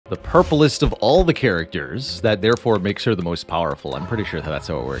the purplest of all the characters, that therefore makes her the most powerful. I'm pretty sure that's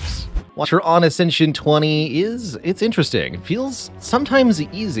how it works. Watcher on Ascension 20 it's interesting. It feels sometimes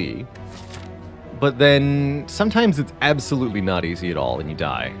easy, but then sometimes it's absolutely not easy at all and you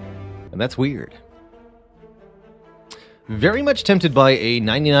die. And that's weird. Very much tempted by a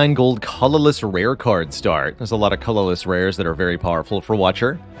 99 gold colorless rare card start. There's a lot of colorless rares that are very powerful for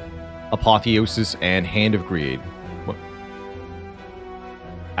Watcher. Apotheosis and Hand of Greed.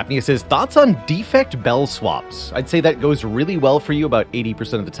 Apnea says, thoughts on defect bell swaps? I'd say that goes really well for you about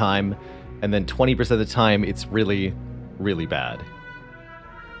 80% of the time, and then 20% of the time it's really, really bad.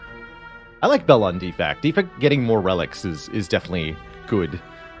 I like bell on defect. Defect getting more relics is definitely good.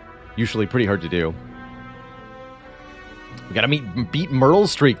 Usually pretty hard to do. We gotta beat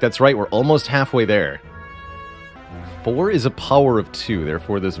Merle's streak. That's right, we're almost halfway there. 4 is a power of 2,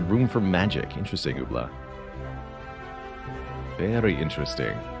 therefore there's room for magic. Interesting, Oobla. Very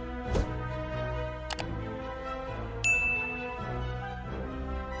interesting.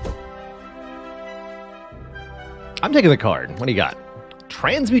 I'm taking the card. What do you got?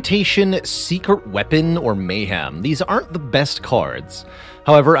 Transmutation, Secret Weapon, or Mayhem. These aren't the best cards.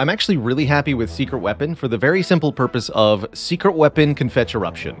 However, I'm actually really happy with Secret Weapon for the very simple purpose of Secret Weapon can fetch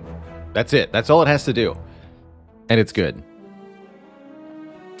Eruption. That's it. That's all it has to do. And it's good.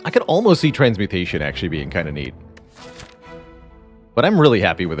 I could almost see Transmutation actually being kind of neat. But I'm really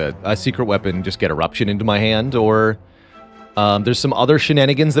happy with it. A Secret Weapon, just get Eruption into my hand, or there's some other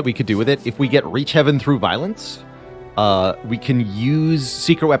shenanigans that we could do with it. If we get Reach Heaven through Violence, we can use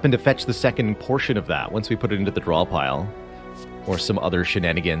Secret Weapon to fetch the second portion of that once we put it into the draw pile. Or some other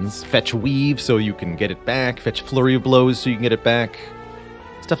shenanigans. Fetch Weave so you can get it back. Fetch Flurry of Blows so you can get it back.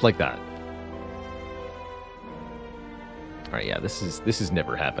 Stuff like that. Alright, yeah, this is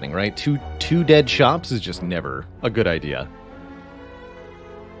never happening, right? Two dead shops is just never a good idea.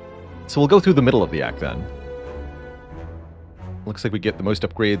 So we'll go through the middle of the act then. Looks like we get the most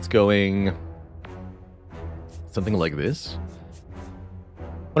upgrades going. Something like this.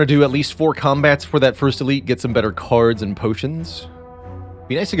 I want to do at least 4 combats for that first elite, get some better cards and potions.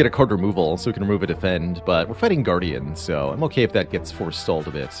 Be nice to get a card removal so we can remove a defend, but we're fighting Guardian, so I'm okay if that gets forestalled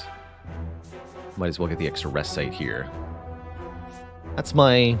a bit. Might as well get the extra rest site here. That's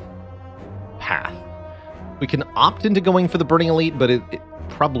my path. We can opt into going for the Burning Elite, but it's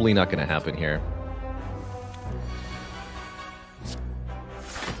probably not going to happen here.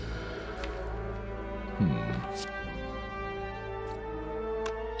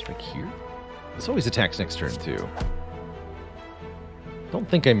 Strike here? This always attacks next turn, too. Don't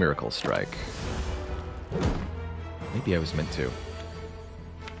think I Miracle Strike. Maybe I was meant to.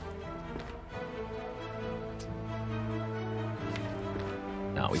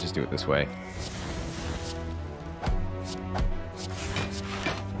 No, we just do it this way.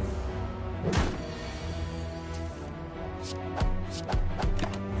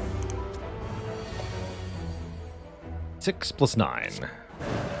 Six plus 9.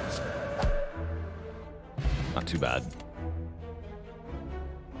 Not too bad.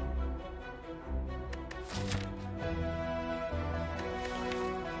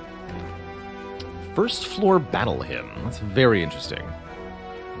 First floor battle hymn. That's very interesting.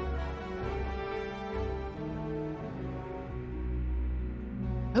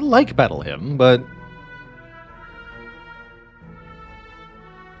 I like battle hymn, but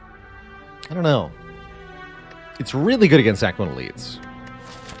I don't know. It's really good against Act 1 elites.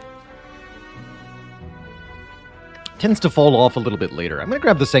 Tends to fall off a little bit later. I'm going to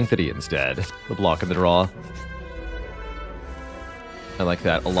grab the Sanctity instead. The block and the draw. I like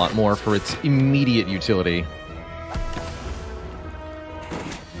that a lot more for its immediate utility.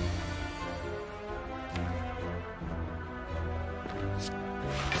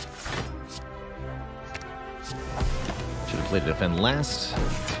 Should have played Defend last.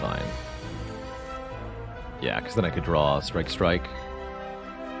 It's fine. Yeah, because then I could draw Strike, Strike.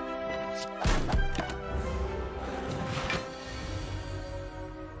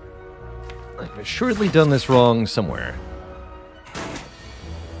 I've assuredly done this wrong somewhere.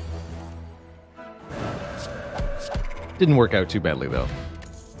 Didn't work out too badly, though.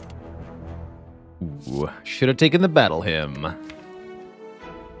 Ooh, should have taken the battle hymn.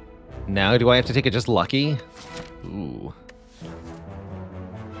 Now do I have to take it just lucky? Ooh.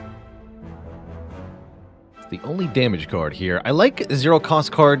 It's the only damage card here. I like zero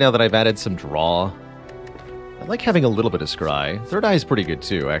cost card now that I've added some draw. I like having a little bit of scry. Third eye is pretty good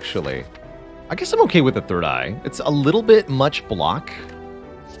too, actually. I guess I'm okay with the third eye. It's a little bit much block.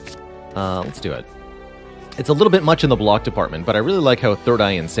 Let's do it. It's a little bit much in the block department, but I really like how Third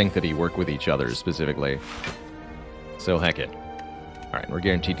Eye and Sanctity work with each other specifically. So heck it. Alright, we're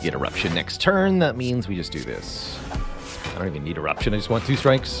guaranteed to get Eruption next turn. That means we just do this. I don't even need Eruption, I just want 2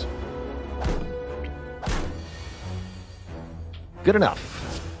 strikes. Good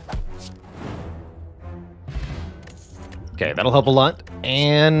enough. Okay, that'll help a lot.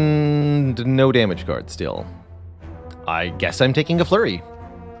 And no damage card still. I guess I'm taking a Flurry.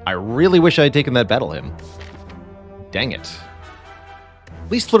 I really wish I had taken that Battle Hymn. Dang it. At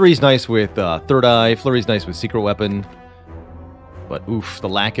least Flurry's nice with Third Eye, Flurry's nice with Secret Weapon. But oof, the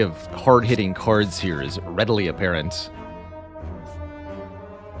lack of hard-hitting cards here is readily apparent.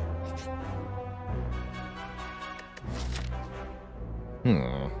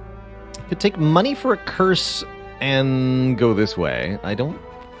 Could take money for a curse and go this way. I don't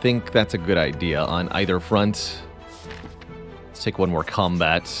think that's a good idea on either front. Let's take one more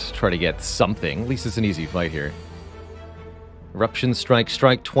combat, try to get something. At least it's an easy fight here. Eruption,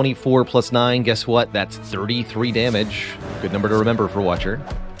 strike, 24 plus 9. Guess what? That's 33 damage. Good number to remember for Watcher.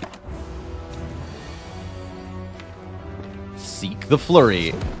 Seek the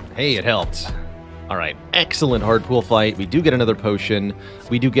Flurry. Hey, it helped. Alright, excellent hard pool fight. We do get another potion.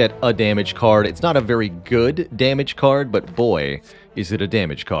 We do get a damage card. It's not a very good damage card, but boy, is it a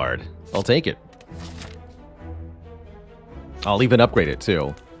damage card. I'll take it. I'll even upgrade it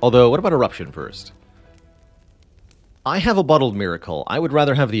too. Although, what about Eruption first? I have a Bottled Miracle. I would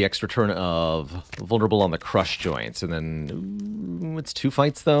rather have the extra turn of Vulnerable on the Crush Joints, and then... Ooh, it's 2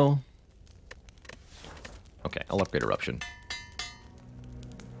 fights, though? Okay, I'll upgrade Eruption.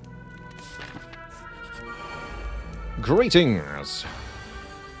 Greetings!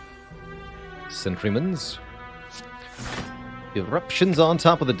 Sentrymans. Eruption's on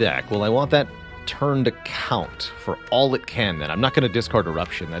top of the deck. Well, I want that turn to count for all it can, then. I'm not going to discard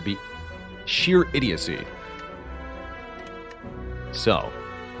Eruption. That'd be sheer idiocy. So,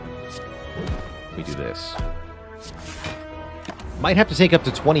 we do this. Might have to take up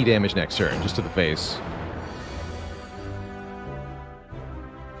to 20 damage next turn, just to the face.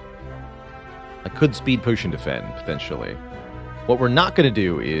 I could Speed Potion defend, potentially. What we're not going to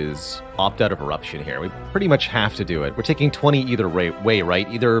do is opt out of Eruption here. We pretty much have to do it. We're taking 20 either way, right?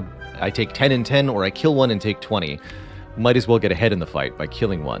 Either I take 10 and 10, or I kill one and take 20. Might as well get ahead in the fight by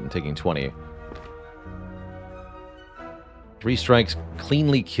killing one, taking 20. 3 strikes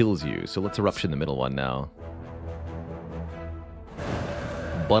cleanly kills you, so let's Eruption the middle one now.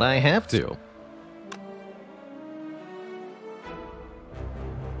 But I have to.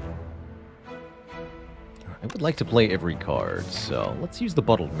 I would like to play every card, so let's use the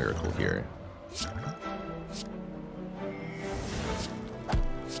Bottled Miracle here.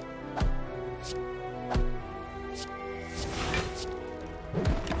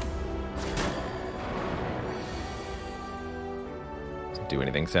 Do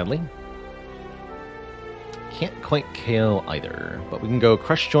anything, sadly. Can't quite KO either, but we can go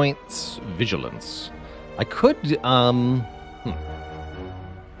Crush Joints, Vigilance. I could, I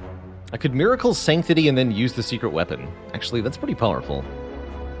could Miracle Sanctity and then use the Secret Weapon. Actually, that's pretty powerful.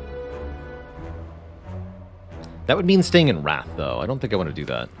 That would mean staying in Wrath, though. I don't think I want to do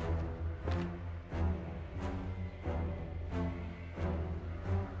that.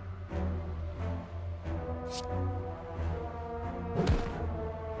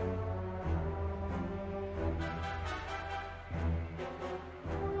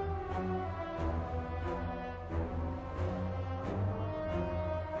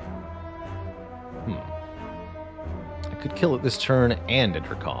 Could kill it this turn and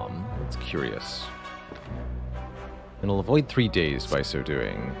Intercom. That's curious. And it'll avoid 3 days by so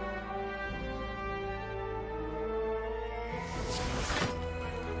doing.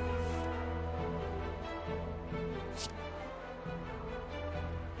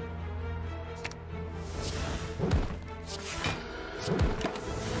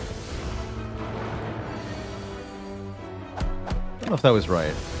 I don't know if that was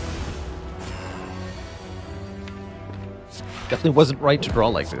right. Definitely wasn't right to draw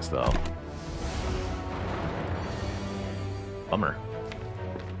like this, though. Bummer.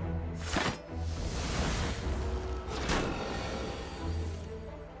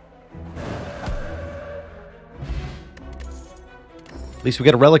 At least we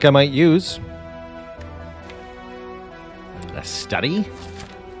got a relic I might use. A study?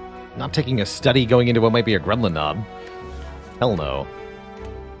 Not taking a study going into what might be a Gremlin Knob. Hell no.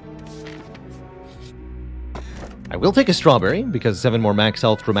 I will take a Strawberry, because 7 more max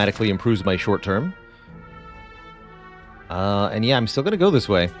health dramatically improves my short term. And yeah, I'm still going to go this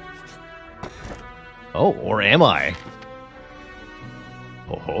way. Oh, or am I?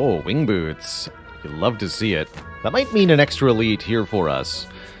 Oh, Wing Boots. You'd love to see it. That might mean an extra elite here for us.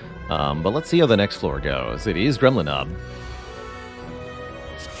 But let's see how the next floor goes. It is Gremlin Knob.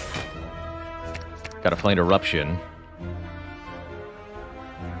 Gotta find Eruption.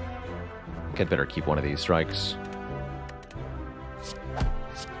 I think I'd better keep one of these strikes.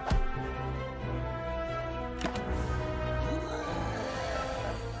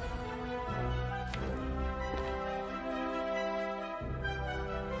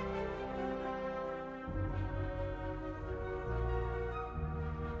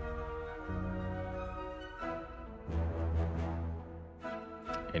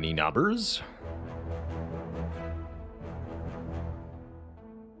 Any knobbers?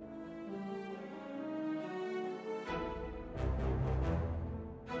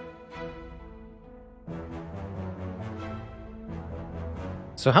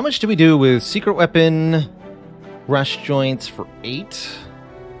 So how much do we do with Secret Weapon, Rush Joints for 8,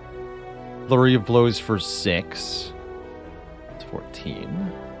 Flurry of Blows for 6, it's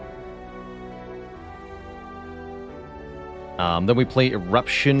 14. Then we play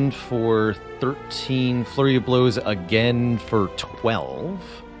Eruption for 13, Flurry of Blows again for 12,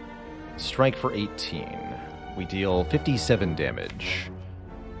 Strike for 18. We deal 57 damage.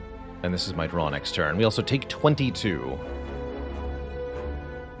 And this is my draw next turn. We also take 22.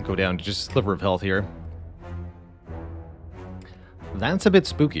 Go down to just a sliver of health here. That's a bit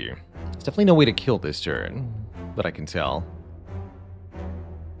spooky. There's definitely no way to kill this turn, that I can tell.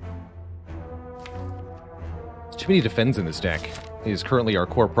 Too many defends in this deck is currently our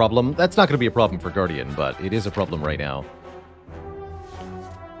core problem. That's not going to be a problem for Guardian, but it is a problem right now.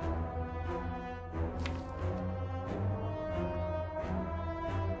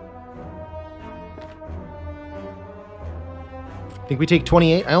 I think we take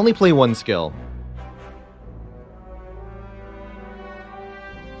 28. I only play one skill.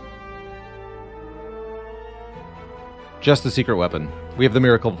 Just the Secret Weapon. We have the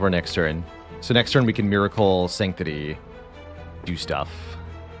Miracle for next turn. So next turn we can Miracle, Sanctity, do stuff.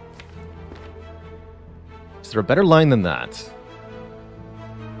 Is there a better line than that?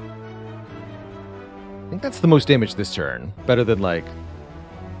 I think that's the most damage this turn. Better than, like,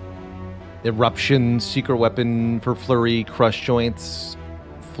 Eruption, Secret Weapon for Flurry, Crush Joints,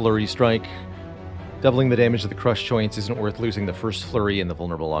 Flurry Strike. Doubling the damage of the Crush Joints isn't worth losing the first Flurry and the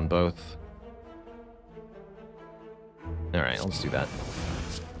Vulnerable on both. Alright, let's do that.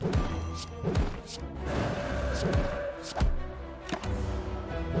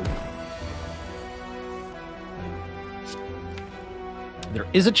 There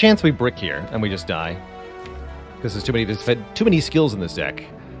is a chance we brick here, and we just die. Because there's too many skills in this deck.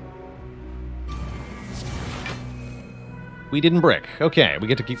 We didn't brick. Okay, we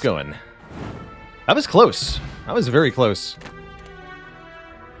get to keep going. That was close. That was very close.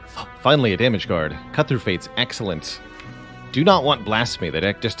 Finally, a damage card. Cut Through Fate's excellent. Do not want Blasphemy. The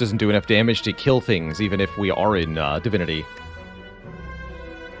deck just doesn't do enough damage to kill things, even if we are in Divinity.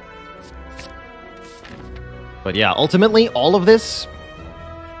 But yeah, ultimately, all of this,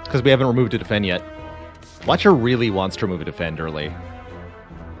 because we haven't removed a defend yet. Watcher really wants to remove a defend early.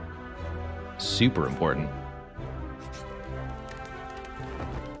 Super important.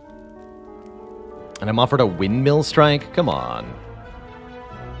 And I'm offered a Windmill Strike? Come on.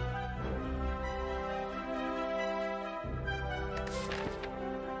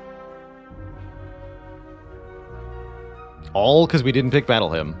 All because we didn't pick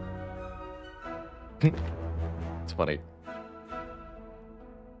Battle Hymn. It's funny.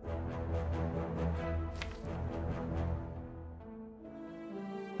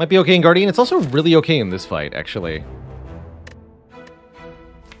 Might be okay in Guardian. It's also really okay in this fight, actually.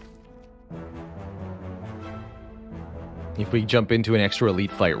 If we jump into an extra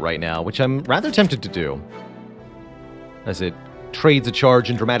elite fight right now, which I'm rather tempted to do, as it trades a charge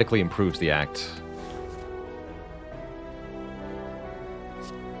and dramatically improves the act.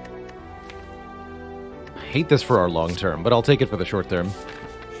 I hate this for our long term, but I'll take it for the short term.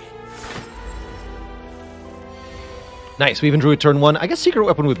 Nice, we even drew a turn 1. I guess Secret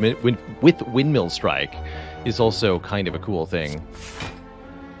Weapon with Windmill Strike is also kind of a cool thing.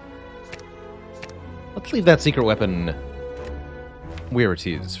 Let's leave that Secret Weapon where it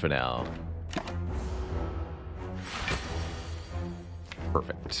is for now.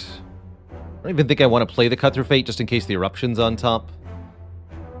 Perfect. I don't even think I want to play the Cut Through Fate just in case the Eruption's on top.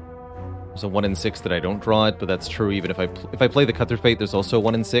 There's a 1 in 6 that I don't draw it, but that's true even if I play the Cut Through Fate, there's also a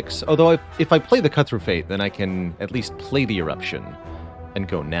 1 in 6. Although if I play the Cut Through Fate, then I can at least play the Eruption and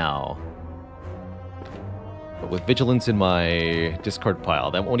go now. But with Vigilance in my discard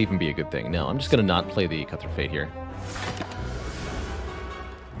pile, that won't even be a good thing. No, I'm just going to not play the Cut Through Fate here.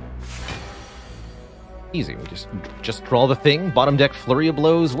 Easy, we just draw the thing, bottom deck Flurry of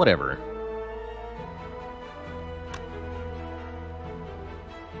Blows, whatever.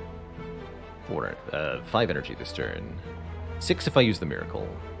 5 energy this turn. 6 if I use the miracle.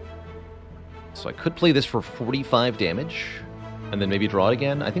 So I could play this for 45 damage, and then maybe draw it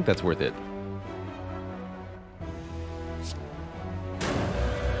again. I think that's worth it.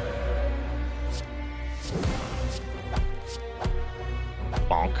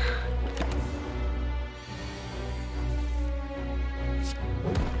 Bonk.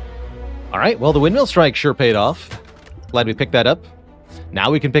 Alright, well, the Windmill Strike sure paid off. Glad we picked that up.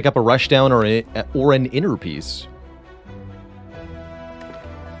 Now we can pick up a Rushdown or an Inner Piece.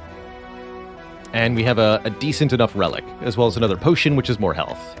 And we have a decent enough relic, as well as another potion, which is more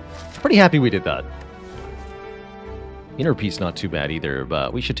health. Pretty happy we did that. Inner Piece not too bad either,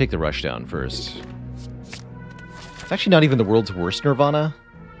 but we should take the Rushdown first. It's actually not even the world's worst Nirvana.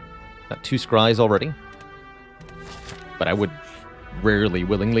 Got 2 Scries already. But I would rarely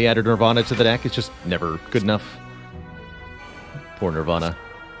willingly add a Nirvana to the deck. It's just never good enough. Poor Nirvana.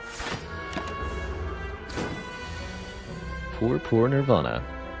 Poor Nirvana.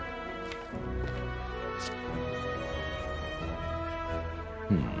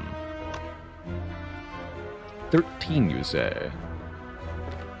 13, you say?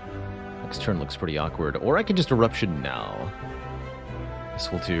 Next turn looks pretty awkward. Or I can just Eruption now.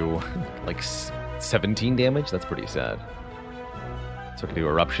 This will do, like, 17 damage? That's pretty sad. So I can do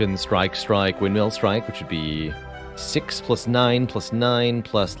Eruption, Strike, Windmill Strike, which would be 6 plus 9 plus 9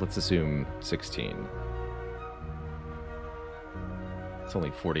 plus, let's assume, 16. It's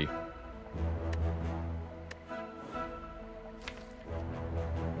only 40.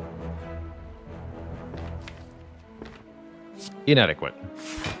 Inadequate.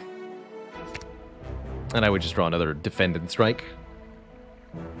 And I would just draw another Defend and Strike.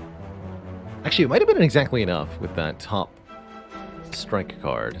 Actually, it might have been exactly enough with that top strike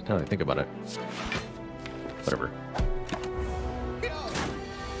card, now that I think about it. Whatever.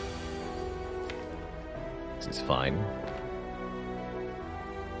 This is fine.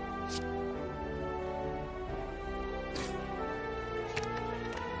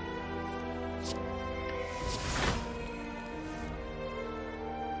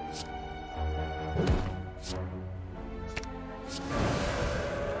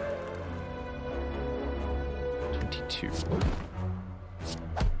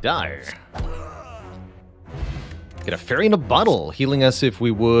 Die. Get a Fairy in a Bottle, healing us if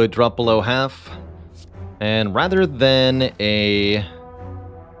we would drop below half. And rather than a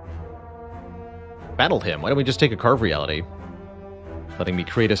Battle Hymn, why don't we just take a Carve Reality? Letting me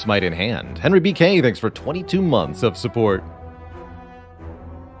create a Smite in hand. Henry BK, thanks for 22 months of support.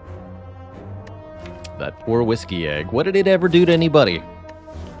 That poor whiskey egg. What did it ever do to anybody?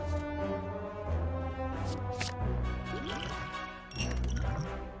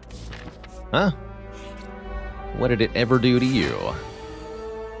 Huh? What did it ever do to you?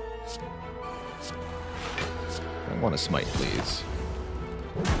 I want a Smite, please.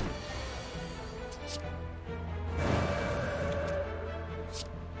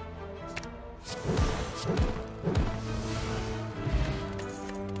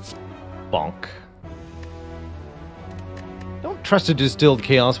 Bonk. Don't trust a Distilled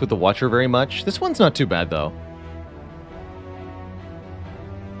Chaos with the Watcher very much. This one's not too bad, though.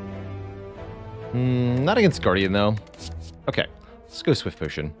 Not against Guardian, though. Okay, let's go Swift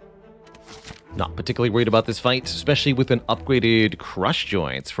Potion. Not particularly worried about this fight, especially with an upgraded Crush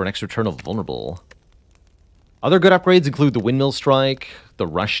Joints for an extra turn of Vulnerable. Other good upgrades include the Windmill Strike, the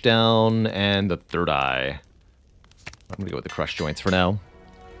Rushdown, and the Third Eye. I'm going to go with the Crush Joints for now.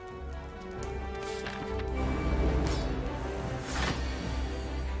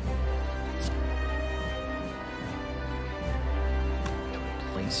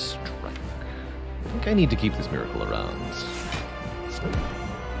 I think I need to keep this Miracle around.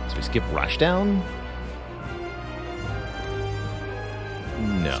 So we skip Rushdown?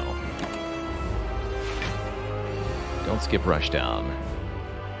 No. Don't skip Rushdown.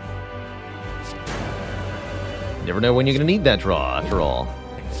 Never know when you're going to need that draw, after all.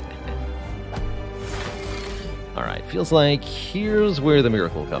 Alright, feels like here's where the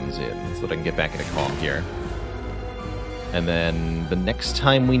Miracle comes in, so that I can get back into calm here. And then the next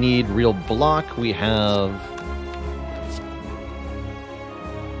time we need real block, we have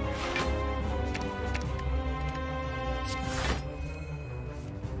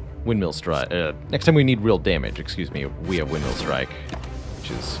Windmill Strike. Next time we need real damage, excuse me, we have Windmill Strike,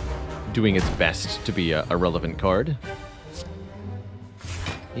 which is doing its best to be a relevant card.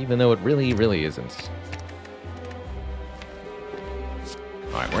 Even though it really, really isn't.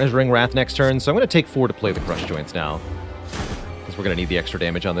 Alright, we're entering Wrath next turn, so I'm going to take 4 to play the Crush Joints now. Because we're going to need the extra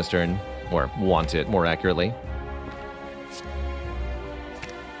damage on this turn. Or want it, more accurately.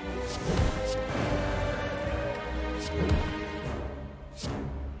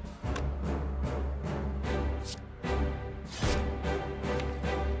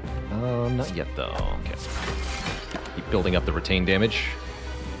 yet, though. Okay. Keep building up the retain damage.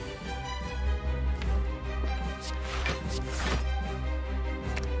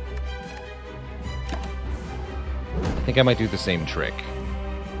 I think I might do the same trick.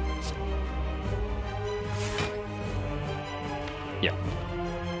 Yeah.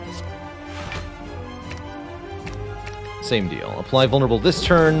 Same deal. Apply vulnerable this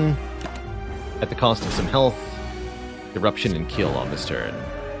turn, at the cost of some health. Eruption and kill on this turn.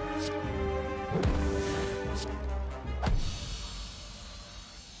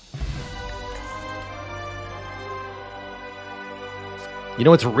 You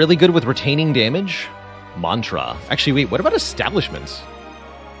know what's really good with retaining damage? Mantra. Actually, wait, what about establishments?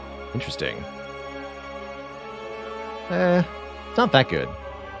 Interesting. It's not that good.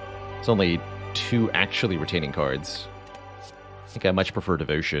 It's only 2 actually retaining cards. I think I much prefer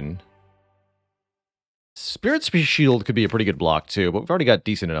Devotion. Spirit Shield could be a pretty good block too, but we've already got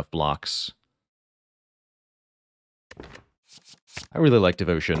decent enough blocks. I really like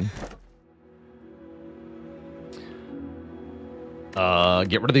Devotion.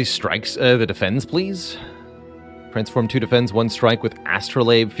 Get rid of these strikes. The defends, please. Transform 2 defends, 1 strike with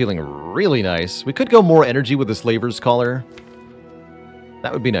Astrolabe, feeling really nice. We could go more energy with the Slaver's Collar.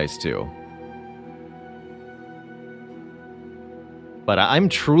 That would be nice too. But I'm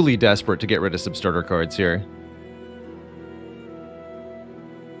truly desperate to get rid of some starter cards here.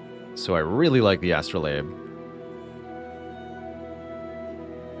 So I really like the Astrolabe.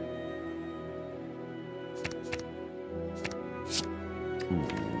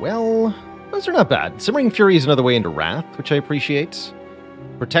 Well, those are not bad. Simmering Fury is another way into Wrath, which I appreciate.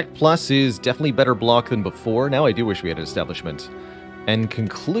 Protect Plus is definitely better block than before. Now I do wish we had an Establishment. And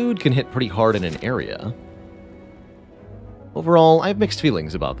Conclude can hit pretty hard in an area. Overall, I have mixed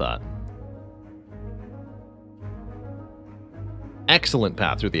feelings about that. Excellent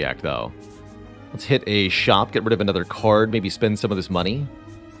path through the act, though. Let's hit a shop, get rid of another card, maybe spend some of this money.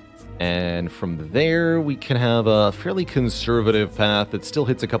 And from there, we can have a fairly conservative path that still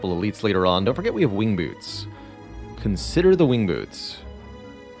hits a couple elites later on. Don't forget we have Wing Boots. Consider the Wing Boots.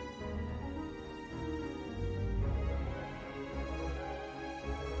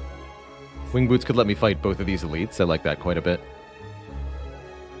 Wing Boots could let me fight both of these elites. I like that quite a bit.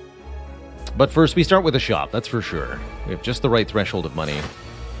 But first, we start with a shop, that's for sure. We have just the right threshold of money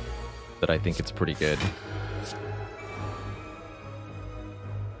that I think it's pretty good.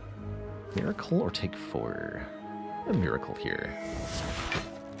 Miracle or take 4? A miracle here.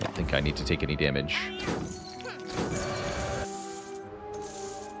 I don't think I need to take any damage.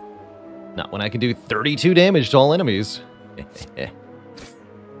 Not when I can do 32 damage to all enemies.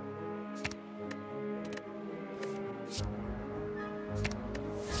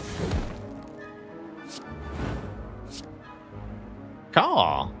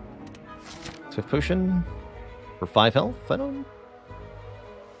 Caw! Swift Potion for 5 health? I don't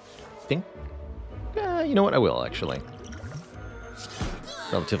think... you know what? I will, actually.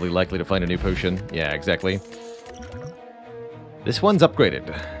 Relatively likely to find a new potion. Yeah, exactly. This one's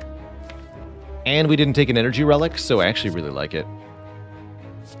upgraded. And we didn't take an energy relic, so I actually really like it.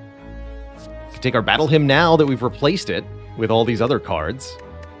 We can take our Battle Hymn now that we've replaced it with all these other cards.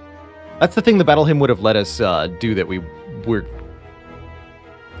 That's the thing the Battle Hymn would have let us do that we were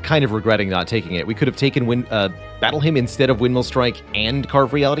kind of regretting not taking it. We could have taken Battle Hymn instead of Windmill Strike and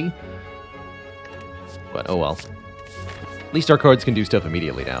Carve Reality. But oh well. At least our cards can do stuff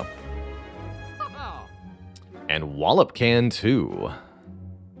immediately now. And Wallop can too.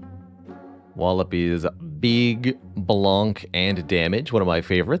 Wallop is big, blonk, and damage. One of my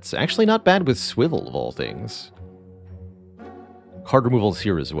favorites. Actually not bad with Swivel, of all things. Card removal's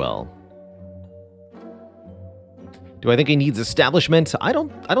here as well. Do I think he needs Establishment? I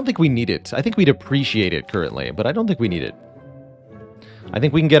don't think we need it. I think we'd appreciate it currently, but I don't think we need it. I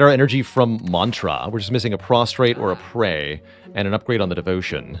think we can get our energy from Mantra. We're just missing a Prostrate or a Prey, and an upgrade on the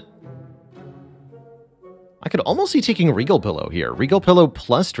Devotion. I could almost see taking Regal Pillow here. Regal Pillow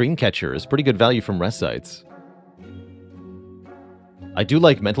plus Dreamcatcher is pretty good value from rest sites. I do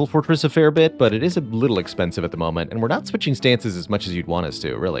like Mental Fortress a fair bit, but it is a little expensive at the moment, and we're not switching stances as much as you'd want us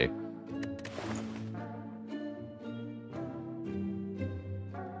to, really.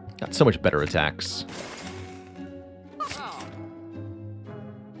 Got so much better attacks.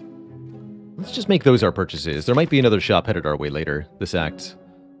 Let's just make those our purchases. There might be another shop headed our way later, this act.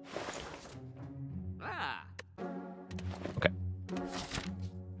 Okay.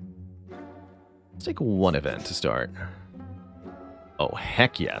 Let's take one event to start. Oh,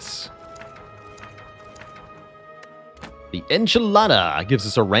 heck yes. The Enchilada gives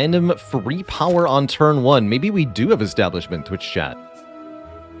us a random free power on turn 1. Maybe we do have Establishment, Twitch chat.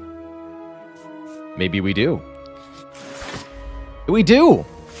 Maybe we do. We do!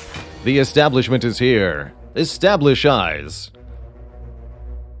 The establishment is here. Establish eyes.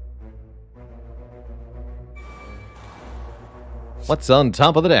 What's on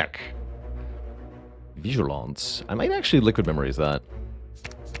top of the deck? Vigilance. I might actually liquid memories that.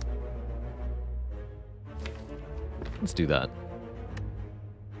 Let's do that.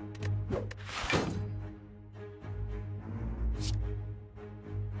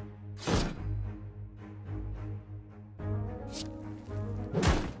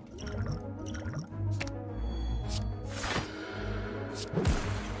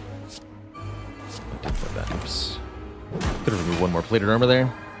 Oops. Could have removed one more plated armor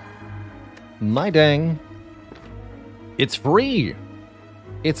there. My dang. It's free!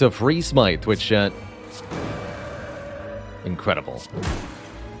 It's a free smite, Twitch chat. Incredible.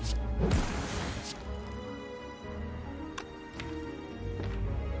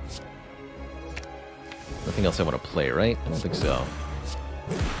 Nothing else I want to play, right? I don't think so.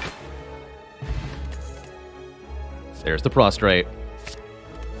 There's the prostrate.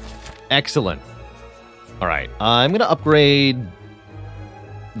 Excellent. Alright, I'm going to upgrade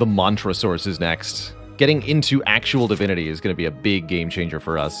the mantra sources next. Getting into actual divinity is going to be a big game changer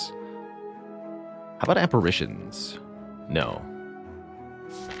for us. How about apparitions? No.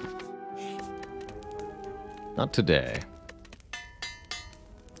 Not today.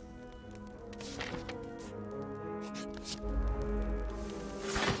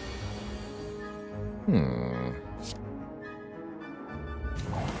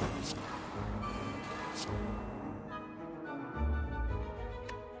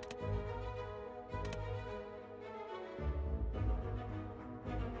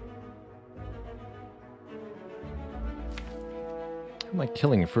 Who am I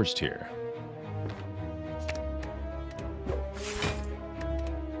killing first here?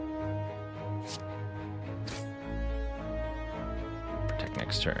 Protect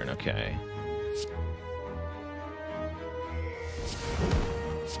next turn, okay.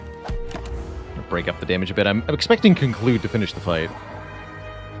 Break up the damage a bit. I'm expecting Conclude to finish the fight.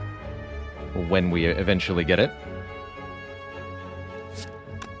 When we eventually get it.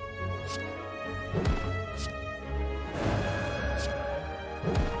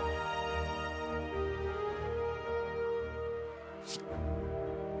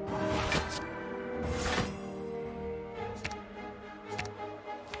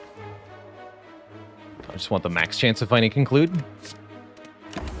 I just want the max chance of finding Conclude.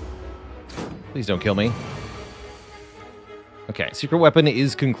 Please don't kill me. Okay, secret weapon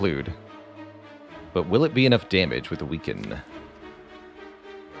is Conclude. But will it be enough damage with the weaken?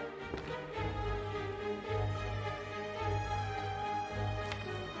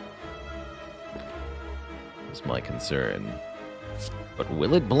 That's my concern. But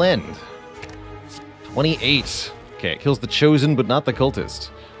will it blend? 28. Okay, it kills the Chosen, but not the Cultist.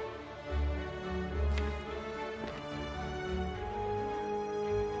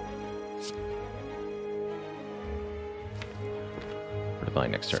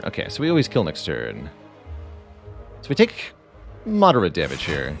 Divine next turn. Okay, so we always kill next turn. So we take moderate damage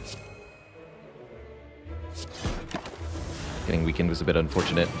here. Getting weakened was a bit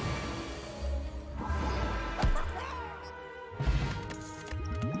unfortunate.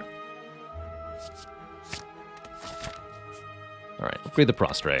 Alright, upgrade the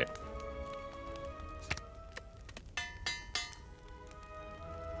prostrate.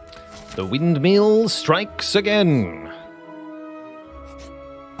 The windmill strikes again.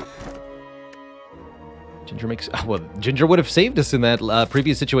 Ginger makes... well, Ginger would have saved us in that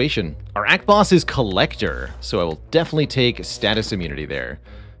previous situation. Our Act Boss is Collector, so I will definitely take status immunity there.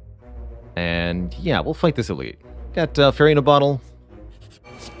 And yeah, we'll fight this elite. Got Fairy in a Bottle.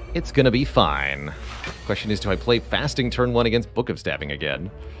 It's gonna be fine. Question is, do I play Fasting turn 1 against Book of Stabbing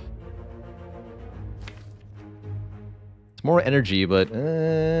again? It's more energy, but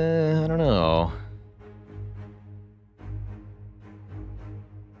I don't know.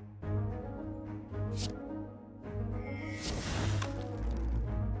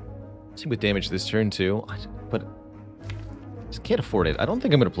 With damage this turn too, but just can't afford it. I don't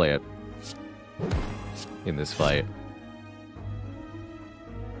think I'm gonna play it in this fight.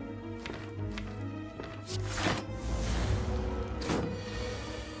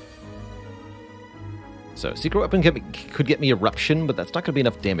 So secret weapon could get me Eruption, but that's not gonna be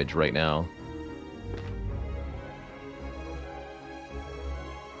enough damage right now.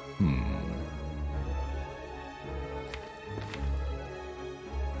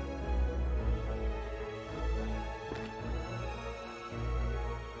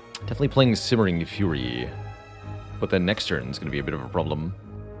 Definitely playing Simmering Fury, but then next turn is going to be a bit of a problem.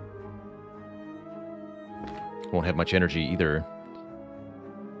 Won't have much energy either.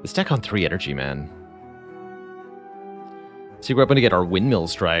 Let's stack on 3 energy, man. So we're up to get our Windmill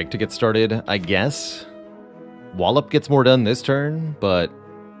Strike to get started, I guess. Wallop gets more done this turn, but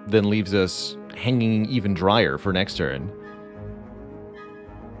then leaves us hanging even drier for next turn.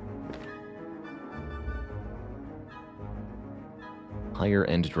 Higher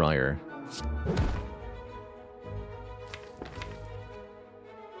and drier.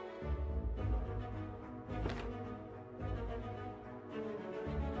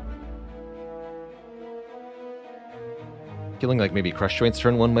 Feeling like maybe Crush Joints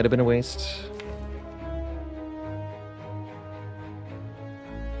turn 1 might have been a waste.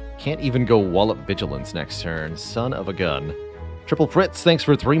 Can't even go Wallop Vigilance next turn. Son of a gun. Triple Fritz, thanks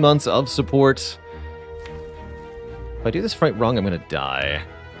for 3 months of support. If I do this right wrong, I'm gonna die.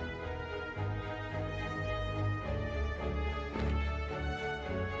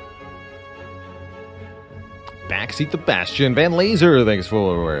 Backseat the Bastion. Van Laser, thanks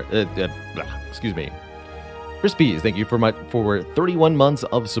for... excuse me. Crispies, thank you for 31 months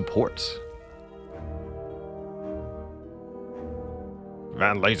of support.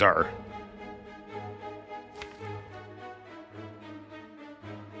 Van Laser.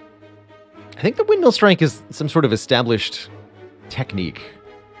 I think the Windmill Strike is some sort of established technique.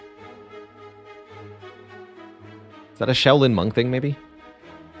 Is that a Shaolin monk thing, maybe?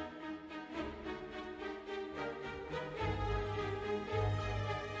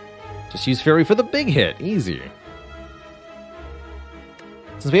 Just use Fairy for the big hit. Easy.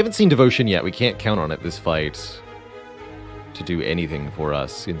 Since we haven't seen Devotion yet, we can't count on it this fight to do anything for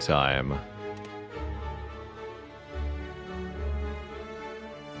us in time.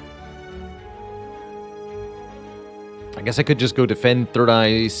 I guess I could just go defend Third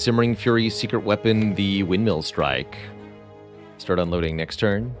Eye, Simmering Fury, Secret Weapon, the Windmill Strike. Start unloading next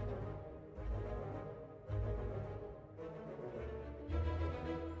turn.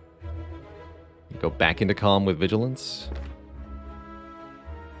 Go back into Calm with Vigilance.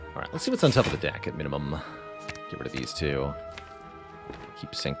 Alright, let's see what's on top of the deck at minimum. Get rid of these two.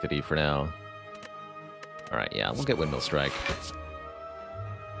 Keep Sanctity for now. Alright, yeah, we'll get Windmill Strike.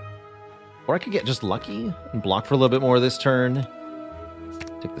 Or I could get just lucky and block for a little bit more this turn.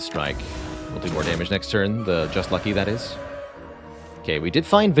 Take the strike. We'll do more damage next turn. The just lucky, that is. Okay, we did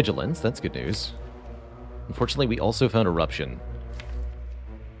find Vigilance. That's good news. Unfortunately, we also found Eruption.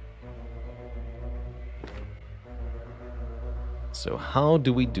 So how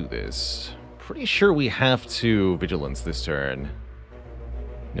do we do this? Pretty sure we have to Vigilance this turn.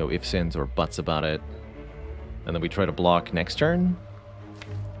 No ifs, ands, or buts about it. And then we try to block next turn.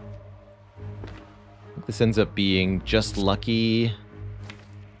 I think this ends up being just lucky.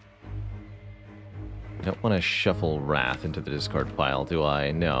 I don't want to shuffle Wrath into the discard pile, do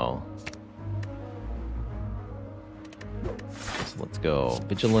I? No. So let's go.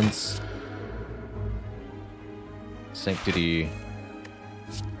 Vigilance. Sanctity.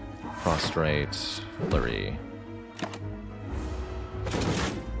 Prostrate. Flurry.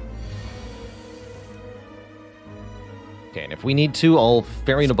 Okay, and if we need to, I'll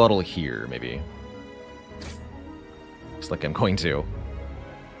Fairy in a Bottle here, maybe. Looks like I'm going to.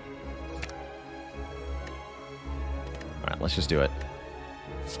 Alright, let's just do it.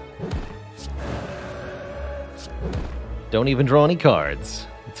 Don't even draw any cards.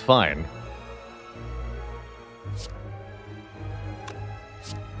 It's fine.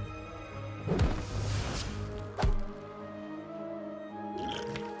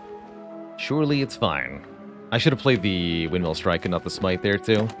 Surely it's fine. I should have played the Windmill Strike and not the Smite there,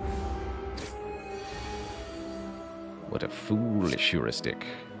 too. What a foolish heuristic.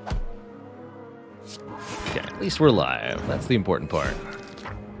 Okay, at least we're alive. That's the important part.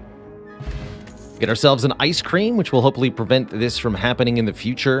 Get ourselves an Ice Cream, which will hopefully prevent this from happening in the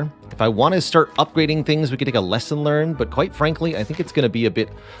future. If I want to start upgrading things, we could take a Lesson Learned, but quite frankly, I think it's going to be a bit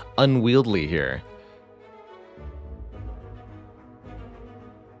unwieldy here.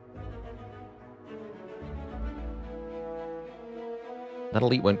 That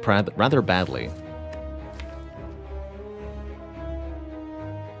elite went rather badly.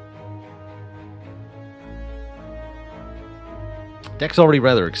 Deck's already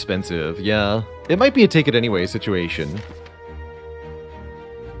rather expensive, yeah. It might be a take-it-anyway situation.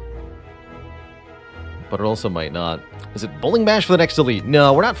 But it also might not. Is it Bowling Bash for the next elite?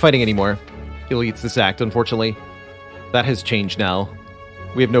 No, we're not fighting anymore. Elite's this act, unfortunately. That has changed now.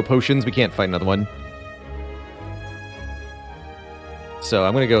 We have no potions, we can't fight another one. So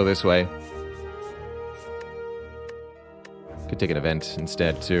I'm going to go this way. Could take an event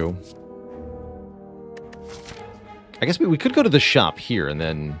instead, too. I guess we could go to the shop here and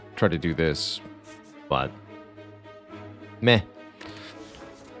then try to do this. But Meh.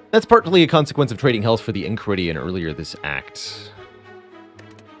 That's partly a consequence of trading health for the Enchiridion earlier this act.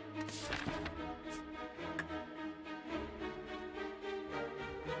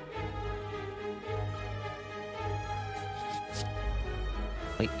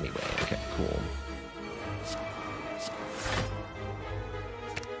 Wait, anyway, okay, cool.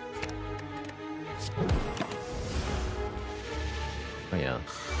 Oh yeah.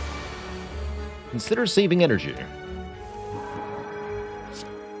 Consider saving energy.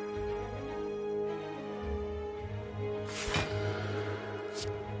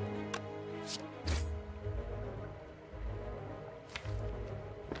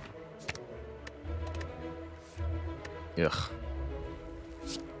 Ugh.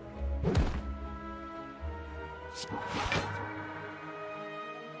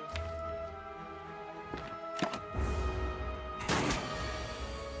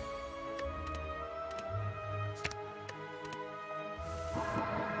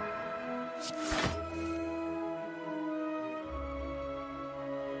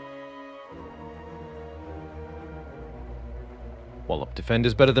 Wall up defend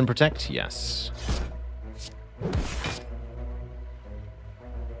is better than protect? Yes.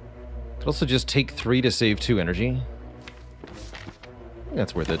 Could also just take 3 to save 2 energy.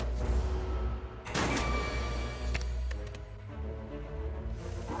 That's worth it.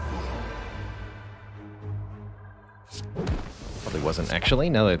 Probably wasn't actually,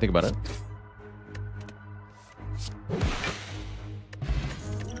 now that I think about it.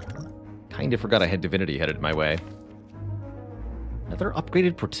 Kinda forgot I had Divinity headed my way. Another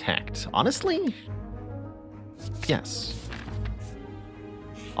upgraded Protect. Honestly? Yes.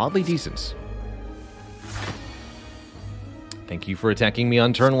 Oddly decent. Thank you for attacking me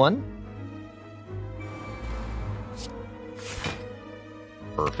on turn 1.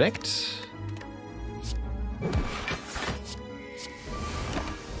 Perfect.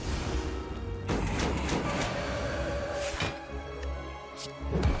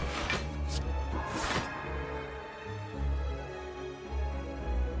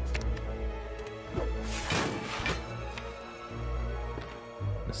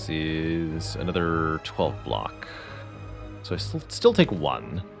 This is another 12 block. So I still take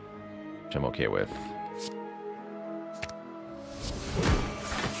 1, which I'm okay with.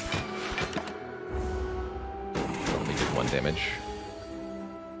 Only did 1 damage.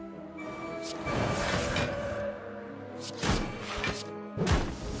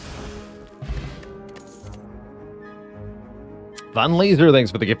 Von Laser,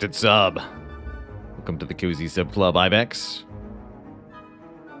 thanks for the gifted sub. Welcome to the Cozy Sub Club, Ibex.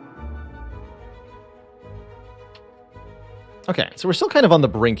 Okay, so we're still kind of on the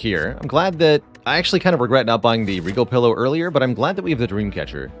brink here. I'm glad that... I actually kind of regret not buying the Regal Pillow earlier, but I'm glad that we have the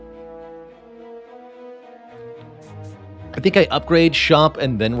Dreamcatcher. I think I upgrade shop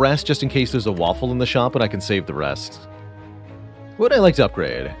and then rest, just in case there's a waffle in the shop and I can save the rest. What would I like to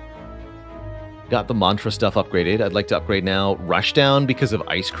upgrade? Got the Mantra stuff upgraded. I'd like to upgrade now Rushdown because of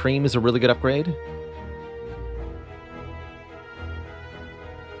Ice Cream is a really good upgrade.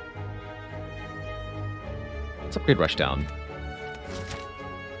 Let's upgrade Rushdown.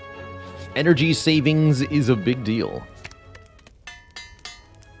 Energy savings is a big deal.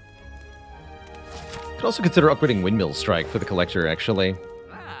 Could also consider upgrading Windmill Strike for the collector, actually.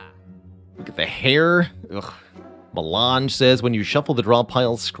 Look at the hair. Ugh. Melange says, when you shuffle the draw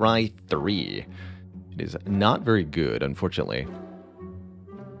pile, scry 3. It is not very good, unfortunately.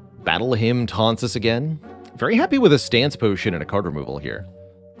 Battle Hymn taunts us again. Very happy with a stance potion and a card removal here.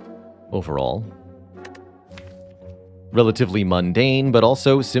 Overall. Relatively mundane, but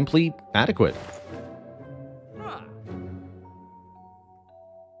also simply adequate.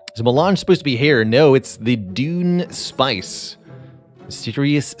 Is Melange supposed to be hair? No, it's the Dune Spice.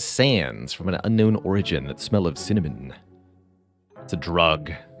 Mysterious sands from an unknown origin that smell of cinnamon. It's a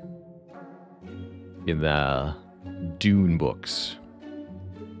drug in the Dune books.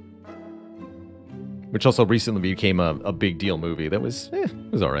 Which also recently became a big deal movie. That was, it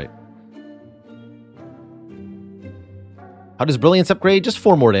was alright. How does Brilliance upgrade? Just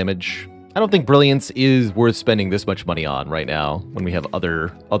 4 more damage. I don't think Brilliance is worth spending this much money on right now, when we have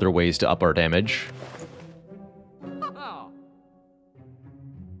other ways to up our damage.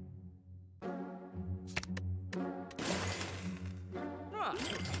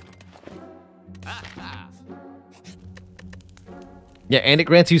 Yeah, and it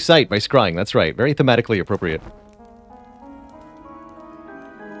grants you sight by scrying, that's right. Very thematically appropriate.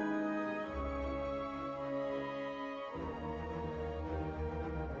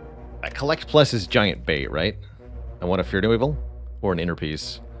 Collect Plus is giant bait, right? I want a Fear No Evil or an inner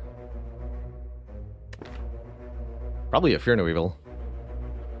piece. Probably a Fear No Evil.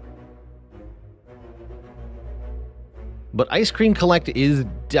 But Ice Cream Collect is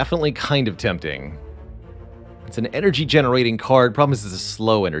definitely kind of tempting. It's an energy-generating card. Problem is it's a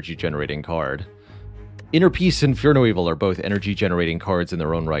slow energy-generating card. Inner Peace and Fear No Evil are both energy-generating cards in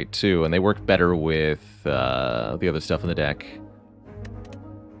their own right, too, and they work better with the other stuff in the deck.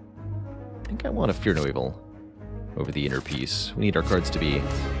 I think I want a Fear No Evil over the Inner Peace. We need our cards to be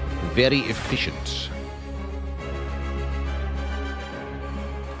very efficient.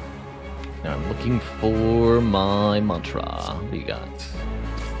 Now I'm looking for my mantra. What do you got?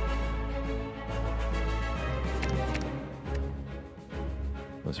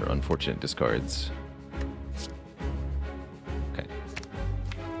 Those are unfortunate discards. Okay.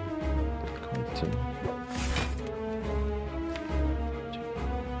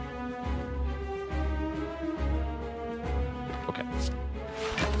 Okay.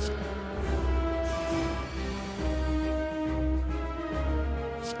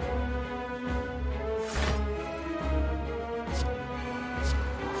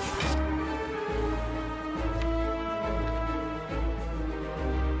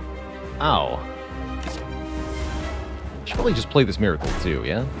 Ow. I should probably just play this Miracle too,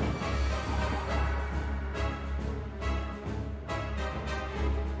 yeah?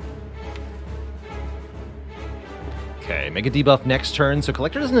 Okay, make a debuff next turn. So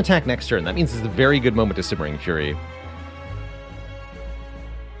Collector doesn't attack next turn. That means it's a very good moment to Simmering Fury.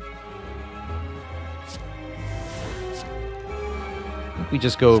 I think we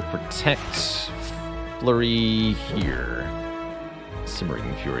just go Protect, Flurry here.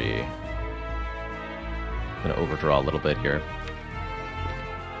 Simmering Fury. I'm going to overdraw a little bit here.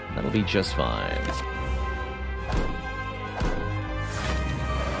 That'll be just fine.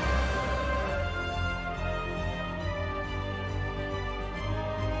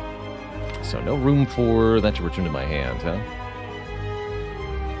 So no room for that to return to my hand, huh?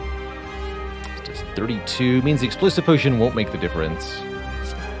 It's just 32. Means the Explosive Potion won't make the difference.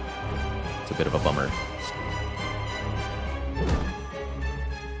 It's a bit of a bummer.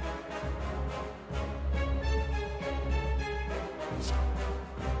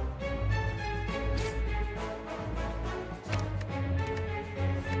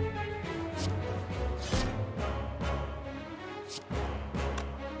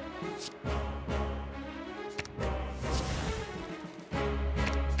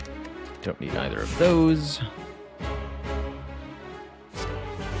 Don't need either of those.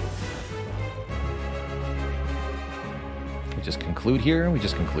 We just conclude here. We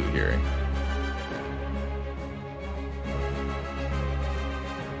just conclude here.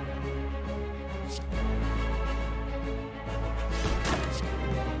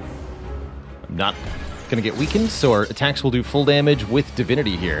 I'm not going to get weakened, so our attacks will do full damage with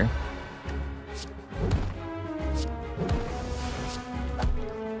Divinity here.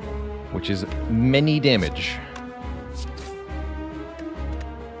 Which is many damage.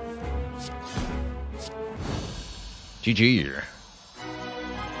 GG.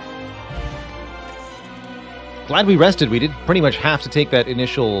 Glad we rested. We did pretty much have to take that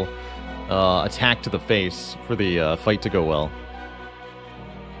initial attack to the face for the fight to go well.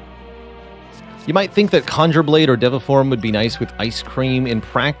 You might think that Conjure Blade or Deviform would be nice with Ice Cream. In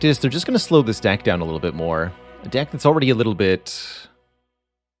practice, they're just going to slow this deck down a little bit more. A deck that's already a little bit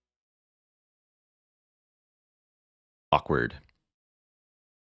awkward.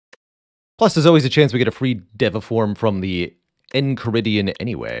 Plus, there's always a chance we get a free Deviform from the Enchiridion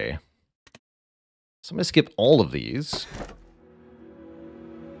anyway. So I'm going to skip all of these.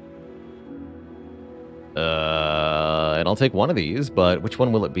 And I'll take one of these, but which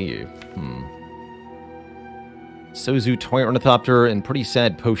one will it be? Sozu, Toy Ornithopter, and pretty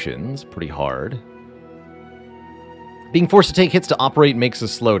sad potions. Pretty hard. Being forced to take hits to operate makes a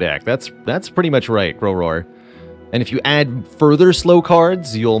slow deck. That's pretty much right, Growroar. And if you add further slow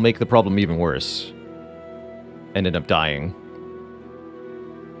cards, you'll make the problem even worse. And end up dying.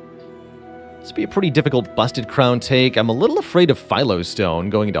 This would be a pretty difficult Busted Crown take. I'm a little afraid of Philo Stone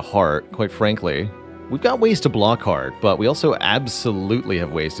going into Heart, quite frankly. We've got ways to block Heart, but we also absolutely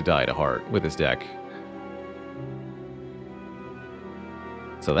have ways to die to Heart with this deck.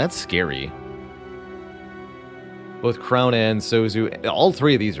 So that's scary. Both Crown and Sozu, all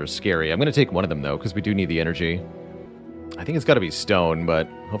three of these are scary. I'm going to take one of them, though, because we do need the energy. I think it's got to be Stone, but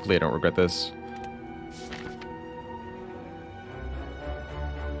hopefully I don't regret this.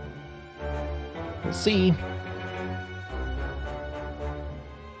 We'll see.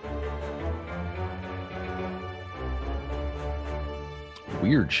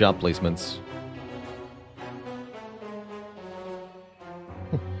 Weird shop placements.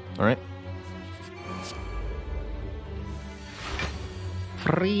 All right.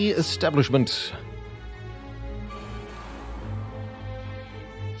 Free establishment.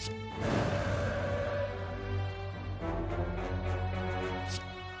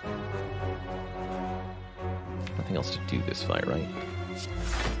 Nothing else to do this fight, right?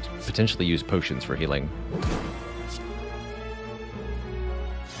 Potentially use potions for healing.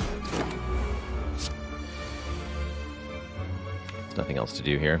 There's nothing else to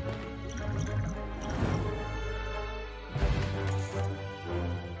do here.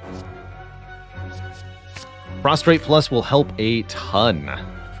 Prostrate Plus will help a ton.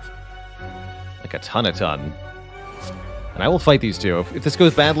 Like a ton. And I will fight these two. If this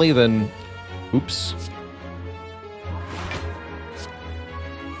goes badly, then... Oops.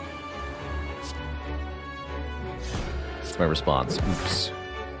 That's my response. Oops.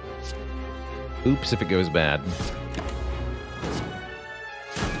 Oops if it goes bad.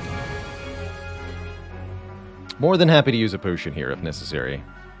 More than happy to use a potion here if necessary.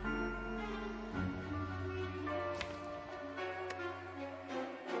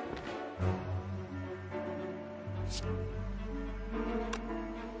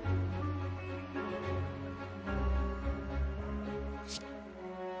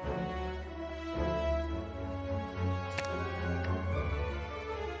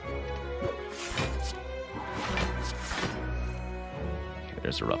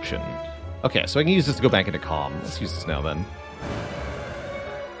 There's Eruption. Okay, so I can use this to go back into Calm. Let's use this now, then.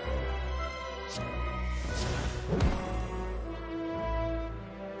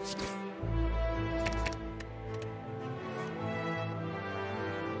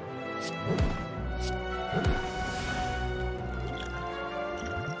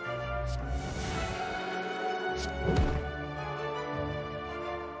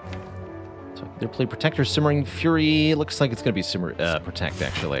 Either play Protect or Simmering Fury. Looks like it's going to be Protect,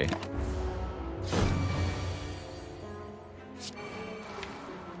 actually.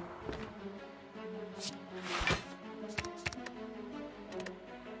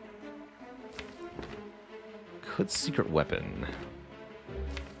 Could Secret Weapon.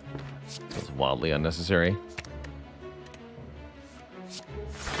 That's wildly unnecessary.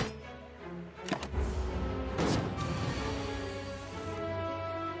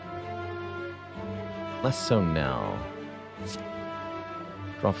 Less so now.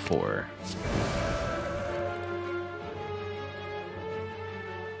 Draw 4.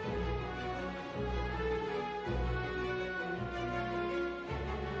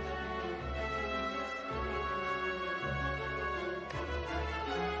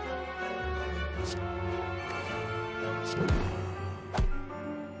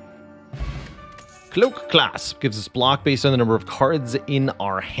 Cloak Clasp gives us block based on the number of cards in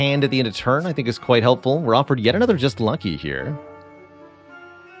our hand at the end of turn. I think is quite helpful. We're offered yet another Just Lucky here.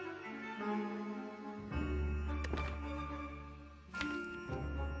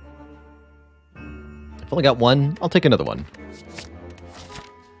 I've only got one. I'll take another one.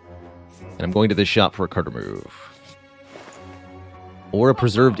 And I'm going to this shop for a card remove. Or a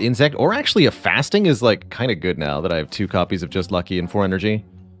Preserved Insect. Or actually a Fasting is like kind of good now that I have 2 copies of Just Lucky and 4 energy.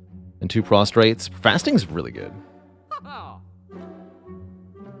 And 2 Prostrates. Fasting's really good.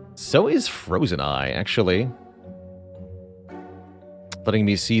 So is Frozen Eye, actually. Letting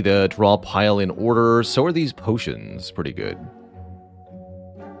me see the draw pile in order. So are these potions. Pretty good.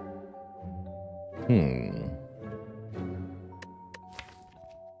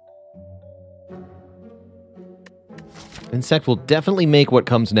 Insect will definitely make what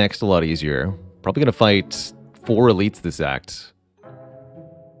comes next a lot easier. Probably going to fight 4 elites this act.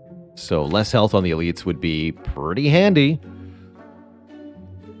 So less health on the elites would be pretty handy.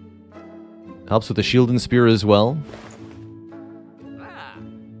 Helps with the shield and spear as well.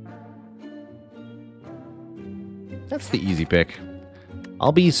 That's the easy pick.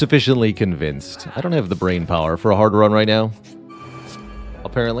 I'll be sufficiently convinced. I don't have the brain power for a hard run right now.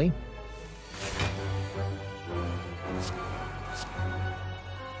 Apparently.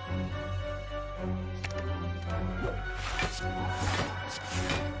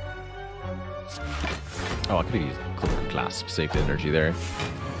 Oh, I could have used Cloak Clasp, saved energy there.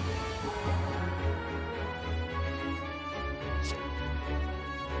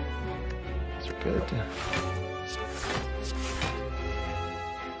 These are good.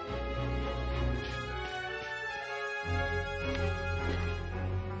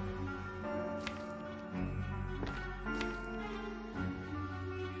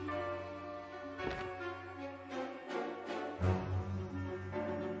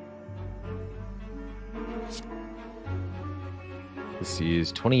 This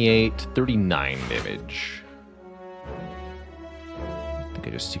is 28, 39 damage. I think I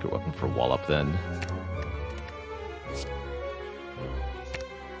just Secret Weapon for Wallop then.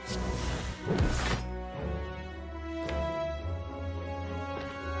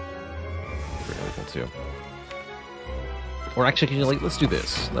 to. Or actually, let's do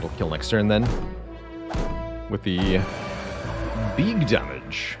this. That'll kill next turn then. With the big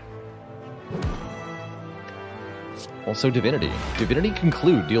damage. Also Divinity. Divinity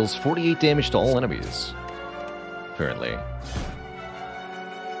Conclude deals 48 damage to all enemies. Apparently.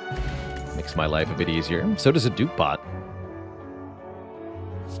 Makes my life a bit easier. So does a Duke Pot.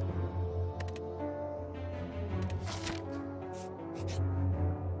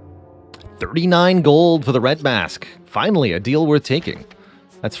 $39 gold for the Red Mask. Finally, a deal worth taking.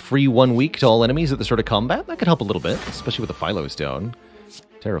 That's free 1 week to all enemies at the start of combat. That could help a little bit, especially with the Philo Stone.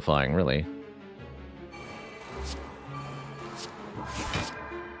 Terrifying, really.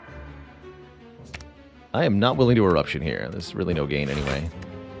 I am not willing to Eruption here. There's really no gain anyway.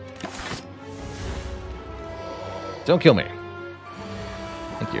 Don't kill me.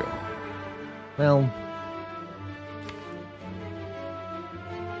 Thank you. Well...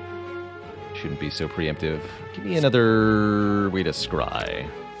 shouldn't be so preemptive. Give me another way to scry.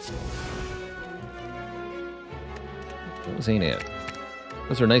 Those ain't it.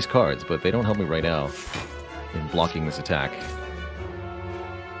 Those are nice cards, but they don't help me right now in blocking this attack.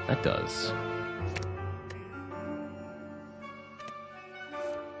 That does.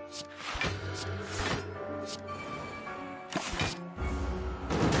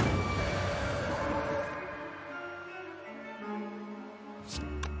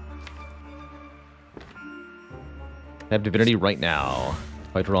 I have Divinity right now.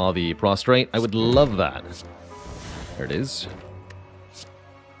 If I draw the Prostrate, I would love that. There it is.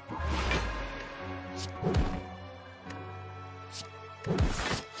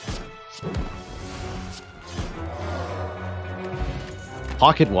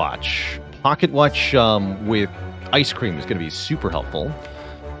 Pocket Watch. Pocket Watch with Ice Cream is going to be super helpful.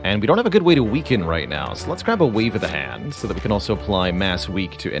 And we don't have a good way to weaken right now, so let's grab a Wave of the Hand so that we can also apply Mass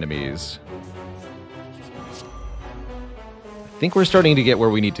Weak to enemies. I think we're starting to get where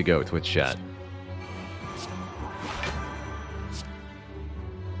we need to go, Twitch chat.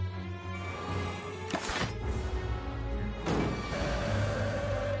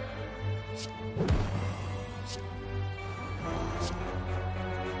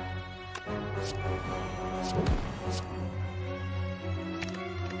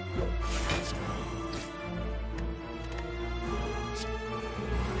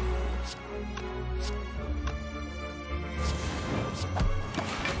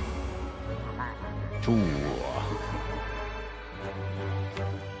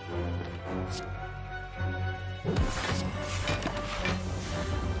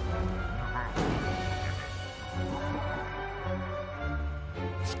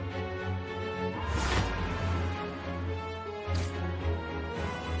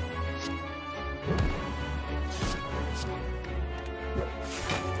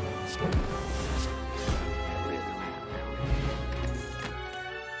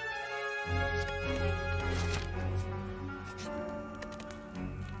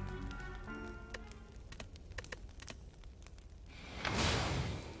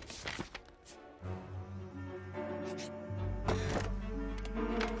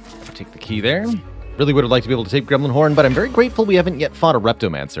 Take the key there. Really would have liked to be able to take Gremlin Horn, but I'm very grateful we haven't yet fought a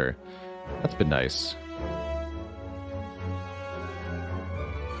Reptomancer. That's been nice.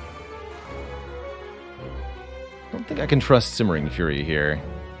 Don't think I can trust Simmering Fury here.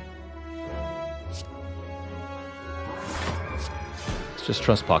 Let's just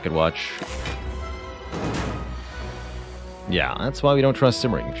trust Pocket Watch. Yeah, that's why we don't trust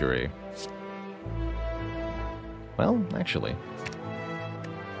Simmering Fury. Well, actually...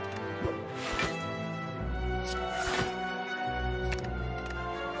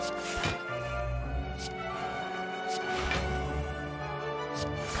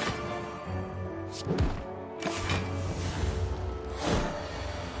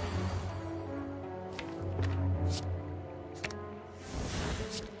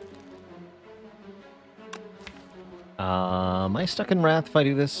 am I stuck in Wrath if I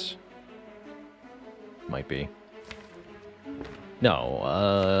do this? Might be.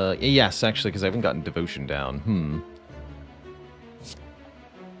 No, yes, actually, because I haven't gotten Devotion down.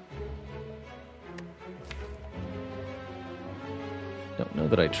 Don't know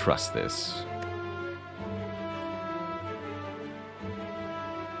that I trust this.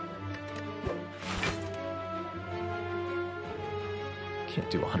 Can't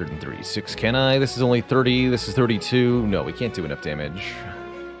do 136, can I? This is only 30, this is 32. No, we can't do enough damage.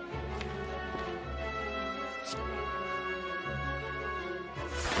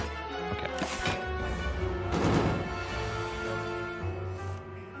 Okay.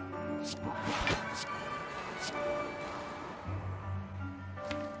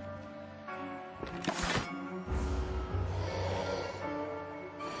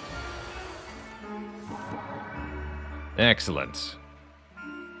 Excellent.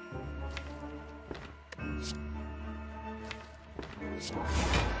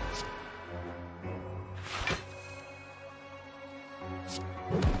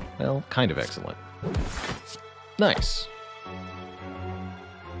 Well, kind of excellent. Nice.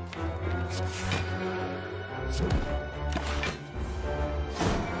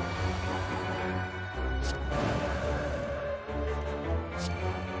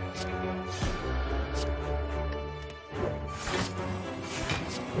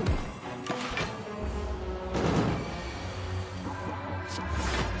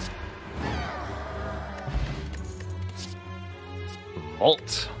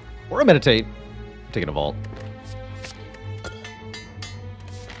 Vault. Or a meditate. I'm taking a vault.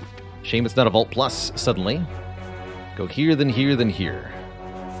 Shame it's not a vault plus, suddenly. Go here, then here, then here.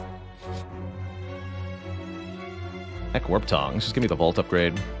 Heck, warp tongs. Just give me the vault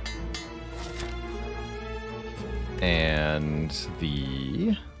upgrade. And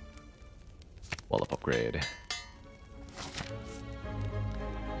the wallop upgrade.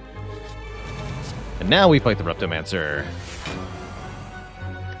 And now we fight the Reptomancer.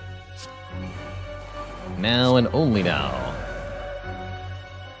 Now and only now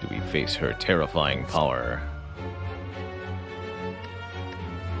do we face her terrifying power.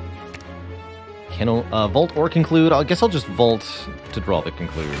 Can vault or conclude? I guess I'll just vault to draw the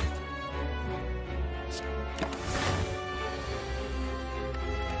conclude.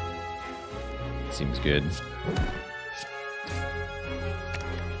 Seems good.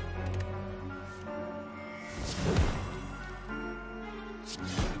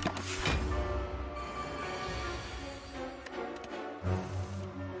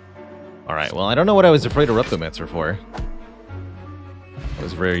 Alright, well, I don't know what I was afraid of Reptomancer for. It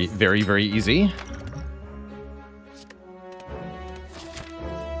was very, very, very easy.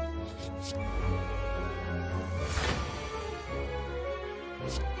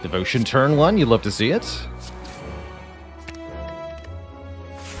 Devotion turn 1, you'd love to see it.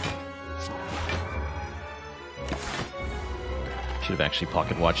 Should have actually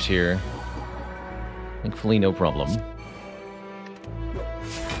pocket watched here. Thankfully, no problem.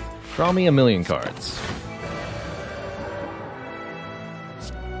 Draw me 1,000,000 cards.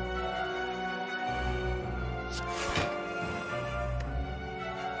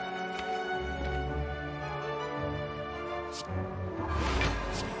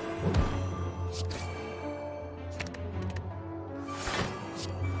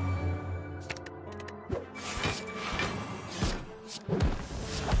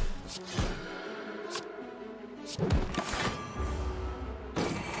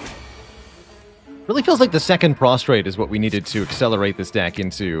 Really feels like the second prostrate is what we needed to accelerate this deck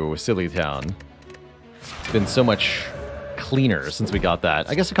into Silly Town. It's been so much cleaner since we got that.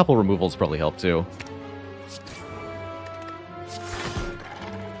 I guess a couple removals probably helped too.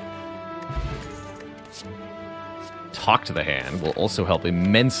 Talk to the hand will also help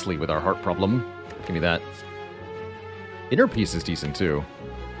immensely with our heart problem. Give me that. Inner piece is decent too.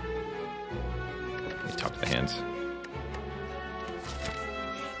 Let me talk to the hand.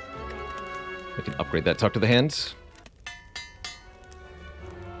 We can upgrade that talk to the hand.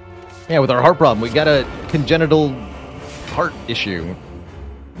 Yeah, with our heart problem, we got a congenital heart issue.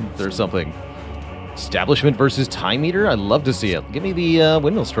 There's something. Establishment versus Time Eater? I'd love to see it. Give me the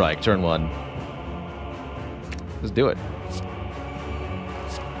Windmill Strike, turn 1. Let's do it.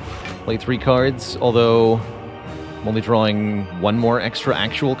 Play 3 cards, although I'm only drawing 1 more extra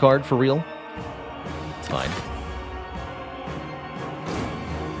actual card for real. It's fine.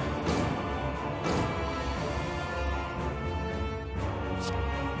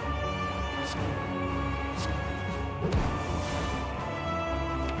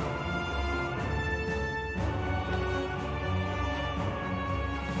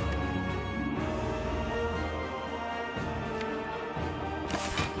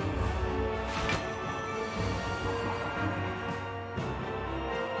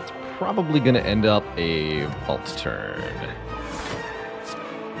 Probably going to end up a vault turn. Dang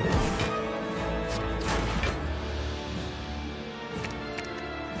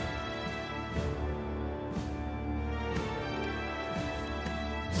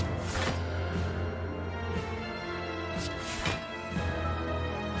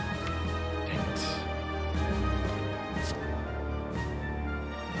it.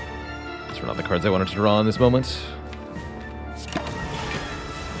 These were not the cards I wanted to draw in this moment.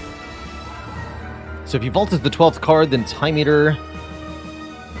 So if you vaulted the 12th card, then Time Eater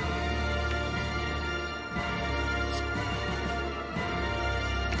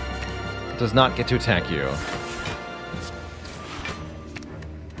does not get to attack you.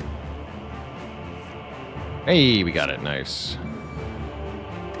 Hey, we got it. Nice.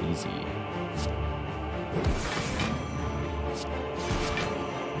 Easy.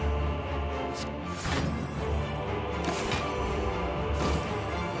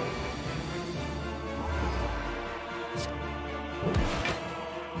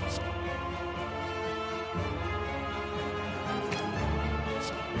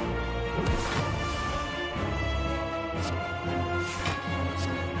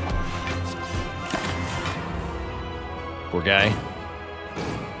 Poor guy.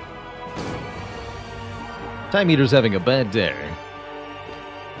 Time Eater's having a bad day.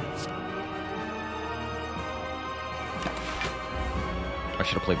 I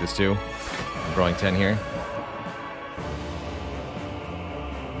should have played this too. I'm drawing 10 here.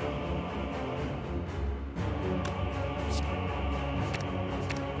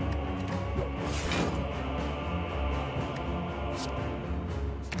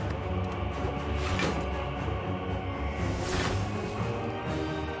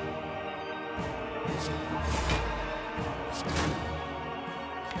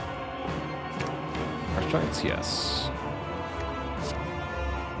 Giants, yes.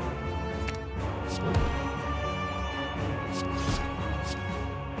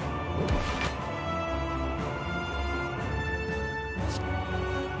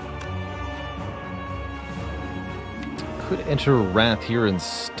 Could enter Wrath here and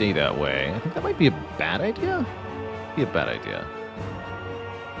stay that way. I think that might be a bad idea. Be a bad idea.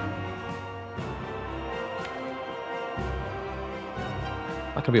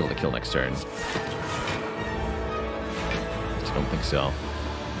 Not gonna be able to kill next turn. I don't think so.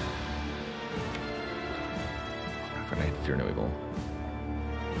 Fear no evil.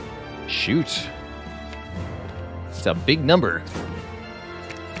 Shoot. It's a big number.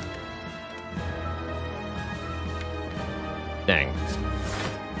 Dang.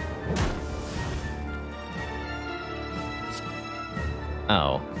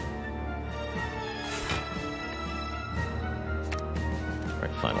 Oh.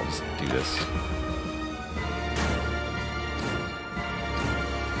 Alright, fine, I'll just do this.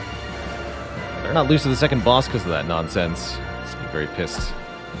 Better not lose to the second boss because of that nonsense. I'm very pissed.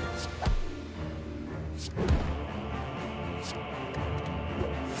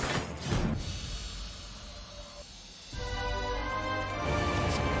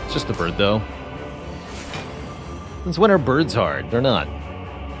 It's just the bird, though. Since when are birds hard? They're not.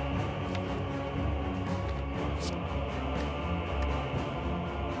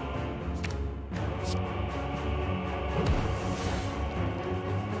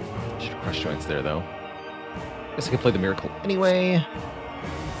 Should have crush joints there, though. Guess I could play the miracle anyway.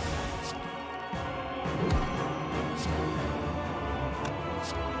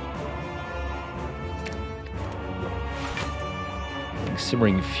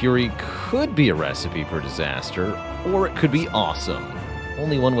 Simmering Fury could be a recipe for disaster, or it could be awesome.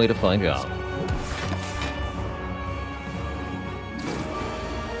 Only one way to find out.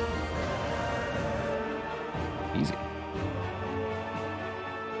 Easy.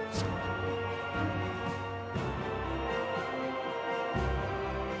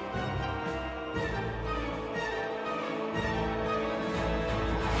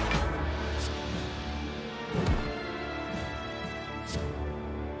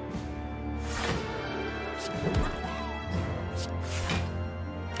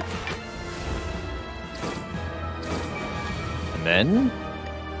 And then...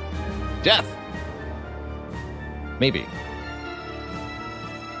 death! Maybe.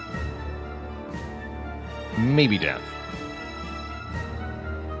 Maybe death.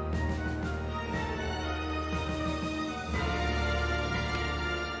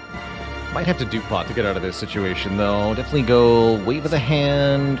 Might have to dupe pot to get out of this situation, though. Definitely go wave of the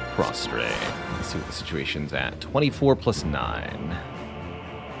hand, prostrate. Let's see what the situation's at. 24 plus 9.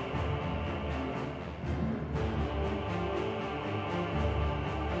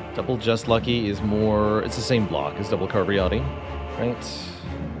 Double Just Lucky is more... it's the same block as double Carviati, right?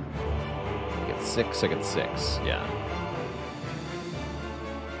 I get 6, I get 6, yeah.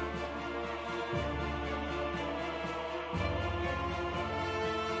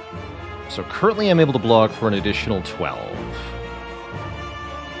 So currently I'm able to block for an additional 12.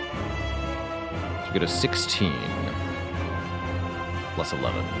 So we get a 16 plus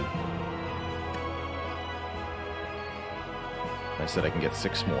 11. I said I can get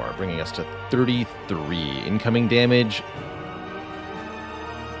 6 more, bringing us to 33. Incoming damage,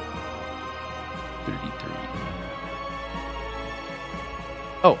 33.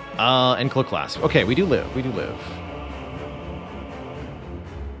 Oh, Enclo Clasp. Okay, we do live, we do live.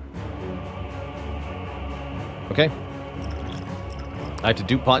 Okay. I had to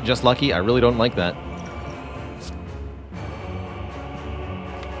dupe pot Just Lucky. I really don't like that.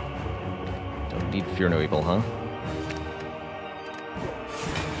 Need Fear No Evil, huh?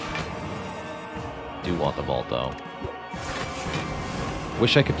 Do want the vault, though.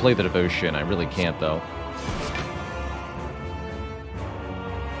 Wish I could play the Devotion. I really can't, though.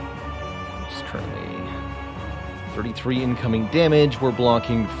 Just currently 33 incoming damage. We're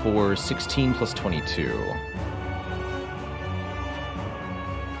blocking for 16 plus 22.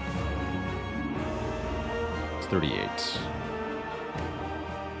 It's 38.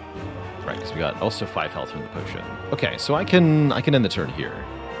 Right, because we got also 5 health from the potion. Okay, so I can end the turn here.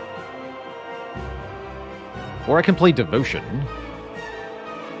 Or I can play Devotion.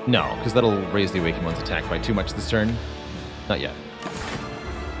 No, because that'll raise the Awakened One's attack by too much this turn. Not yet.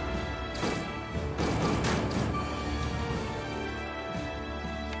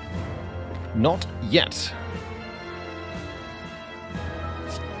 Not yet.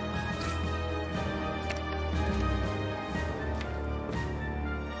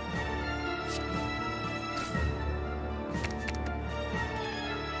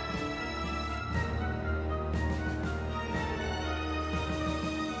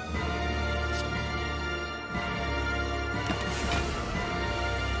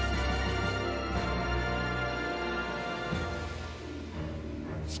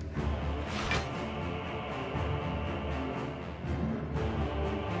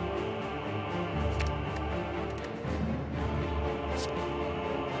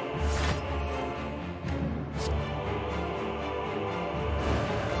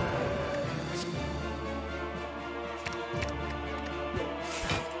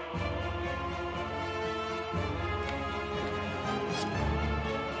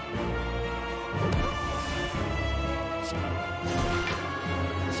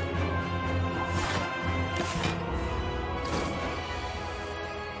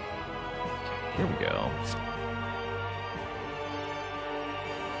 Here we go.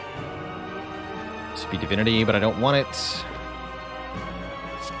 Speed Divinity, but I don't want it.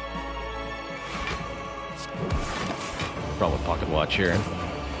 Problem with Pocket Watch here.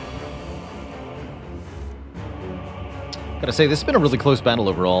 Gotta say, this has been a really close battle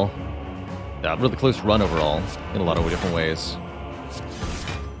overall. Really close run overall, in a lot of different ways.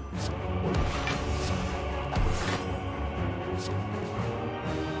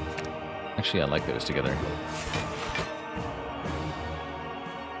 Actually, I like those together.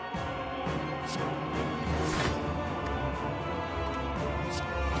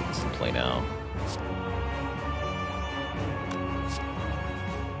 Take this in play now.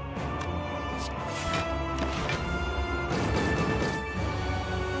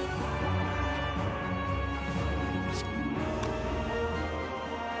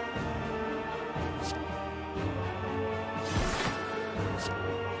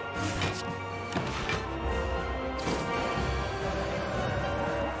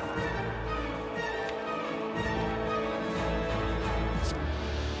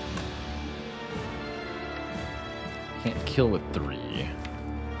 Can't kill with 3.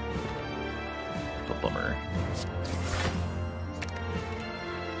 A bummer.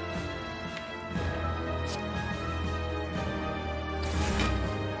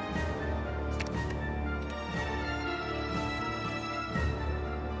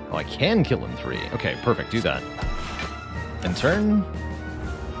 Oh, I can kill in 3. Okay, perfect. Do that. End turn.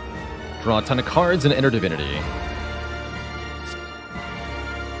 Draw a ton of cards and enter Divinity.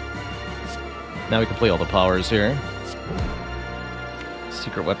 Now we can play all the powers here.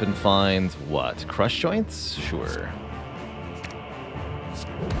 Secret weapon finds what? Crush joints? Sure.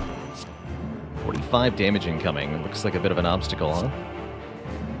 45 damage incoming. Looks like a bit of an obstacle, huh?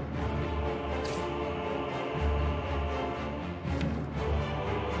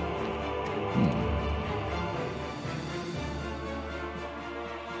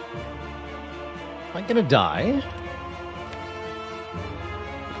 Am I gonna die?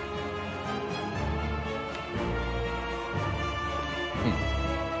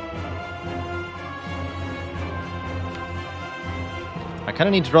 I kind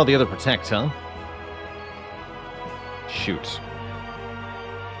of need to draw the other Protect, huh? Shoot.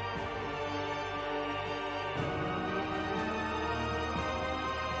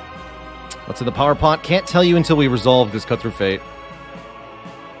 What's in the power pot? Can't tell you until we resolve this Cut Through Fate.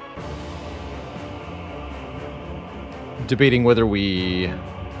 Debating whether we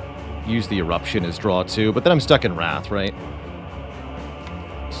use the Eruption as draw 2, but then I'm stuck in Wrath, right?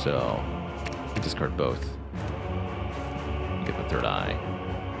 So, we discard both. Get the third eye.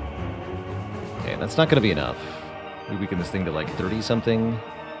 Okay, that's not going to be enough. We weaken this thing to like 30-something.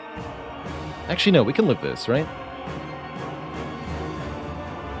 Actually, no, we can live this, right?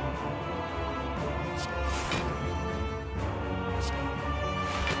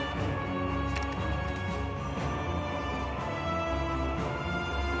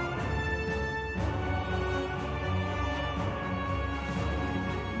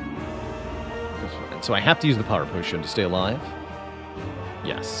 So I have to use the power potion to stay alive?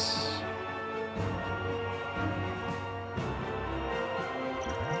 Yes.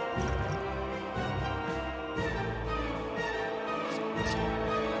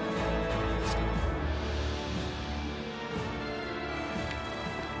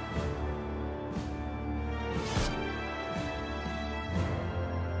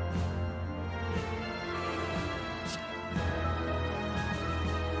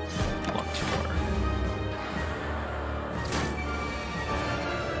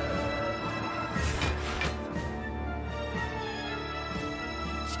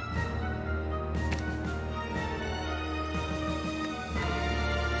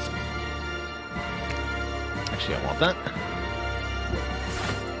 Actually, I want that.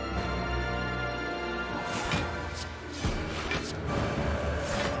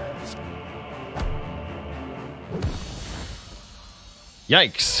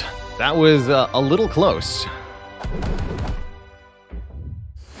 Yikes. That was a little close.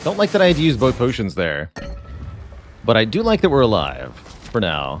 Don't like that I had to use both potions there. But I do like that we're alive, for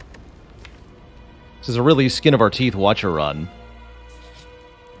now. This is a really skin-of-our-teeth watcher run.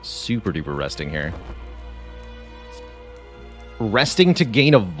 Super duper resting here. Resting to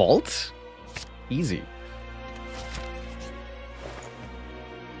gain a vault? Easy.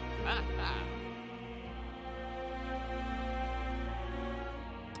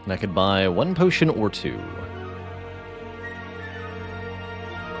 And I could buy 1 potion or 2.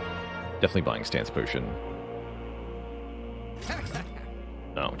 Definitely buying stance potion.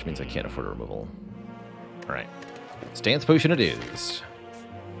 Oh, which means I can't afford a removal. Alright. Stance potion it is.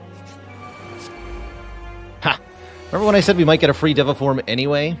 Ha! Remember when I said we might get a free Deviform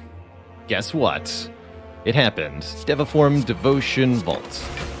anyway? Guess what? It happened. Deviform Devotion Vault.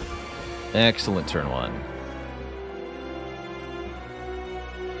 Excellent turn 1.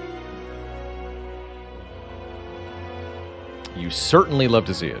 You certainly love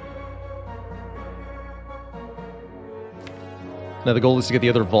to see it. Now the goal is to get the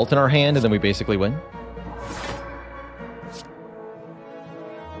other vault in our hand, and then we basically win.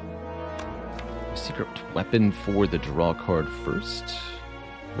 Secret weapon for the draw card first.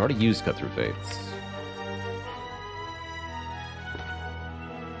 I've already used Cut Through Fates.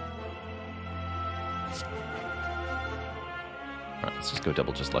 Alright, let's just go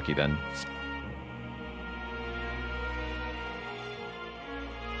double just lucky then.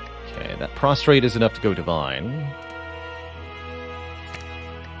 Okay, that prostrate is enough to go divine.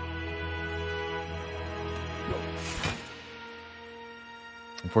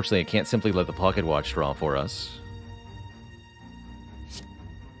 Unfortunately, I can't simply let the Pocket Watch draw for us.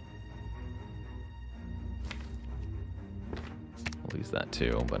 I'll use that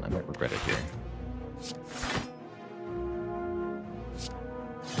too, but I might regret it here.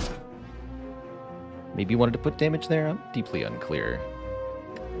 Maybe you wanted to put damage there? I'm deeply unclear.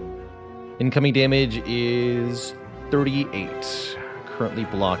 Incoming damage is 38. Currently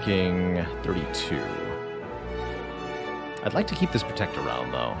blocking 32. I'd like to keep this Protect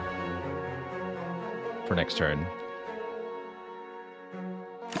around, though. For next turn.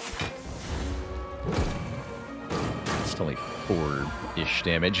 It's only 4-ish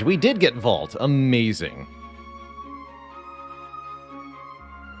damage. We did get Vault. Amazing.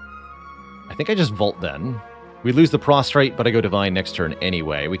 I think I just Vault then. We lose the Prostrate, but I go Divine next turn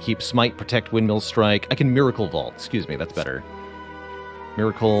anyway. We keep Smite, Protect, Windmill Strike. I can Miracle Vault. Excuse me, that's better.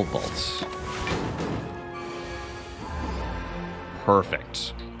 Miracle Vault.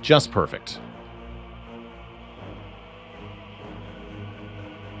 Perfect. Just perfect.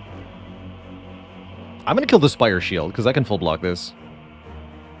 I'm going to kill the Spire Shield, because I can full block this.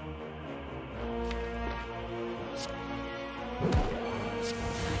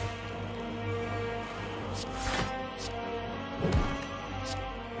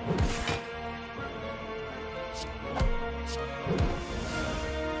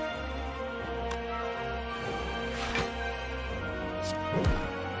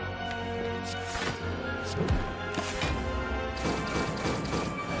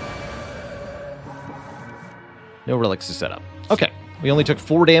 No relics to set up. Okay, we only took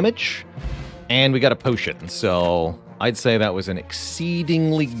 4 damage, and we got a potion, so I'd say that was an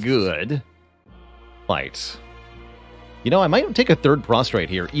exceedingly good fight. You know, I might take a 3rd Prostrate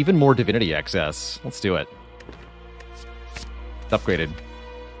here, even more Divinity Access. Let's do it. It's upgraded.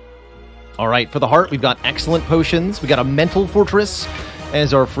 All right, for the heart, we've got excellent potions. We got a Mental Fortress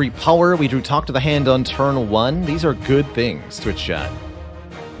as our free power. We drew Talk to the Hand on turn 1. These are good things, Twitch chat.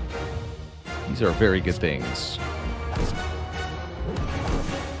 These are very good things.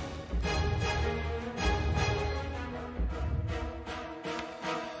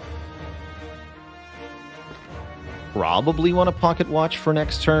 probably want to Pocket Watch for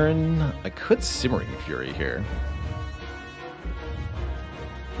next turn. I could Simmering Fury here.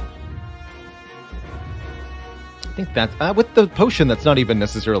 I think that's... with the potion, that's not even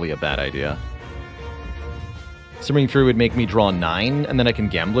necessarily a bad idea. Simmering Fury would make me draw 9, and then I can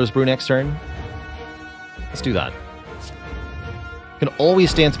Gambler's Brew next turn. Let's do that. Can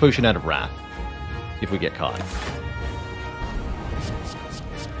always Stance Potion out of Wrath if we get caught.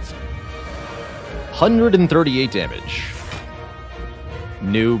 138 damage.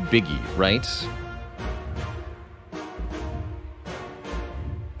 No biggie, right?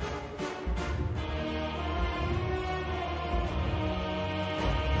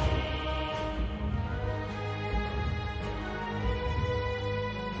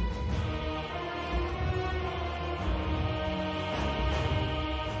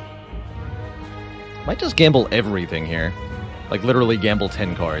 Might just gamble everything here. Like, literally gamble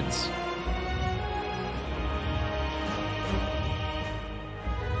 10 cards.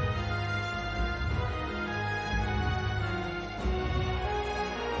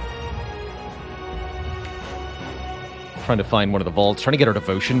 Trying to find one of the vaults. Trying to get our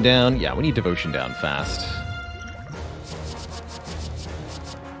Devotion down. Yeah, we need Devotion down fast.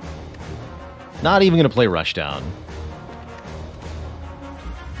 Not even going to play Rushdown.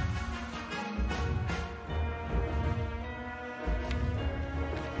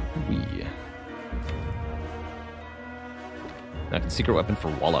 I can Secret Weapon for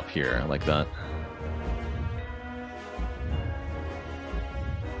Wallop here. I like that.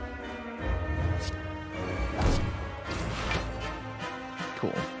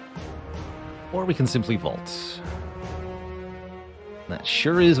 Cool. Or we can simply Vault. That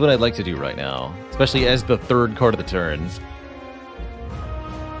sure is what I'd like to do right now. Especially as the third card of the turn.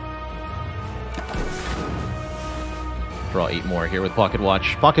 Draw 8 more here with Pocket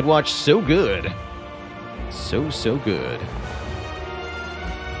Watch. Pocket Watch, so good. So good.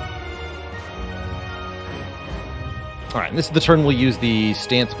 Alright, this is the turn we'll use the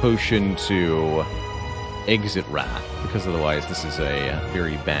Stance Potion to exit Wrath, because otherwise this is a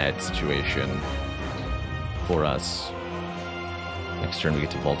very bad situation for us. Next turn we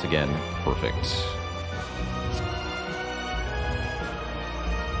get to Vault again. Perfect.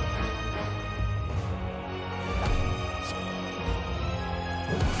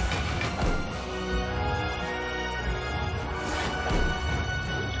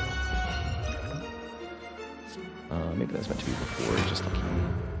 Maybe that's meant to be before, just looking.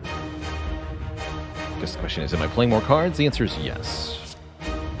 I guess the question is, am I playing more cards? The answer is yes.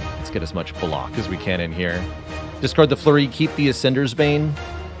 Let's get as much block as we can in here. Discard the Flurry, keep the Ascender's Bane.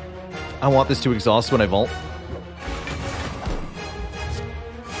 I want this to exhaust when I Vault.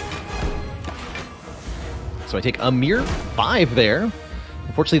 So I take a mere 5 there.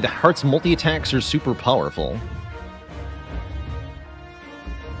 Unfortunately, the Heart's multi-attacks are super powerful.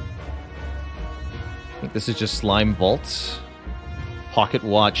 I think this is just Slime Vault. Pocket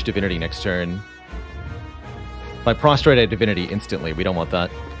Watch Divinity next turn. If I prostrate at Divinity instantly, we don't want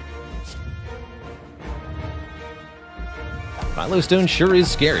that. Philostone sure is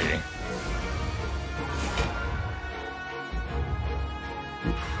scary.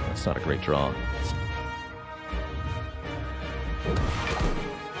 Oof, that's not a great draw.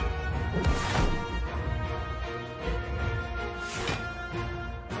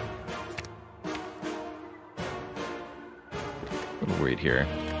 A little worried here.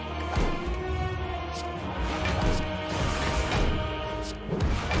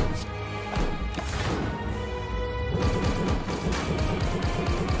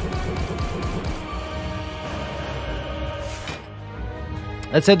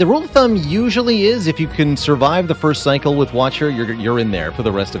 That said, the rule of thumb usually is if you can survive the first cycle with Watcher, you're in there for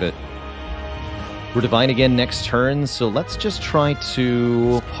the rest of it. We're Divine again next turn, so let's just try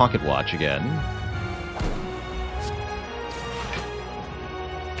to Pocket Watch again.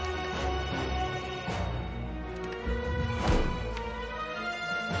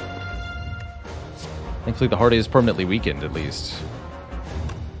 Thankfully, the heart is permanently weakened, at least.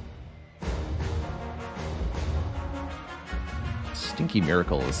 Stinky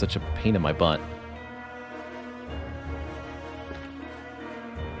Miracle is such a pain in my butt.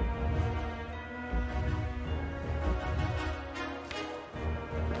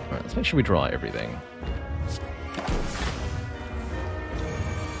 Alright, let's make sure we draw everything.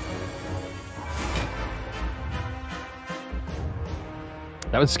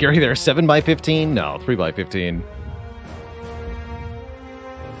 That was scary there. 7 by 15? No, 3 by 15.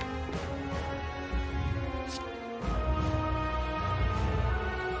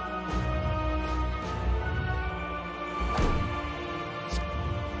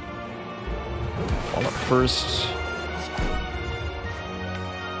 All up first.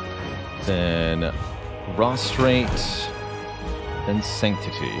 Then Prostrate, then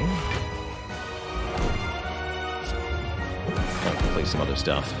Sanctity. I'll play some other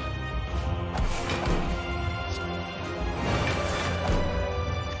stuff.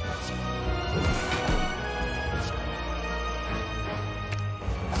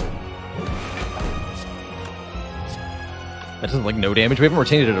 That doesn't like no damage. We haven't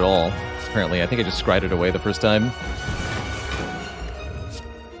retained it at all. Apparently, I think I just scryed it away the first time.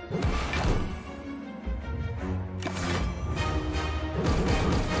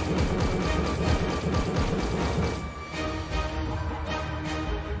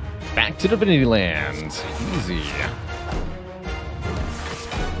 Back to Divinity Land. Easy.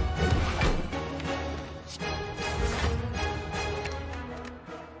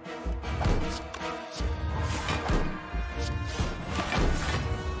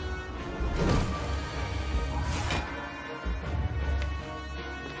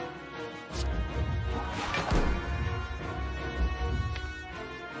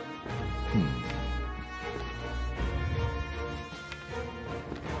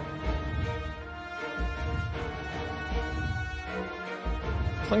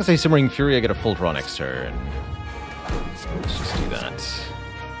 As long as I Simmering Fury, I get a full draw next turn. Let's just do that.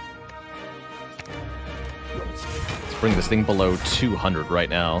 Let's bring this thing below 200 right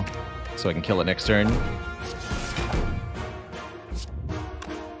now, so I can kill it next turn.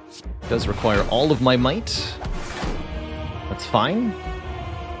 It does require all of my might. That's fine.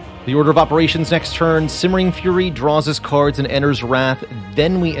 The order of operations next turn, Simmering Fury draws his cards and enters Wrath,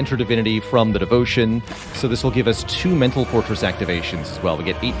 then we enter Divinity from the Devotion, so this will give us 2 Mental Fortress activations as well. We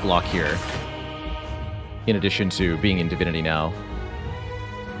get 8 block here, in addition to being in Divinity now.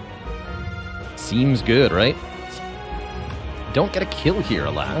 Seems good, right? Don't get a kill here,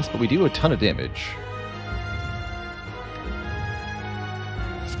 alas, but we do a ton of damage.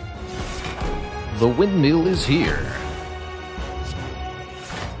 The windmill is here.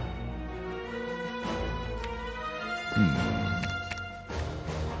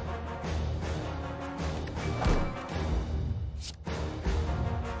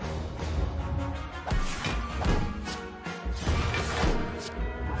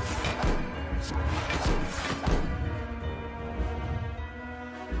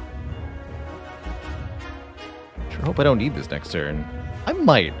 I hope I don't need this next turn. I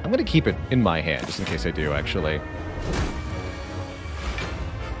might. I'm going to keep it in my hand, just in case I do, actually.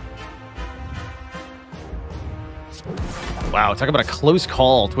 Wow, talk about a close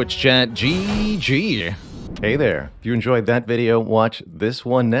call, Twitch chat. GG. Hey there. If you enjoyed that video, watch this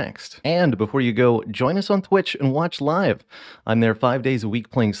one next. And before you go, join us on Twitch and watch live. I'm there 5 days a week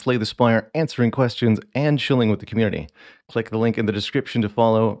playing Slay the Spire, answering questions, and chilling with the community. Click the link in the description to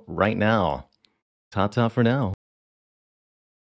follow right now. Ta-ta for now.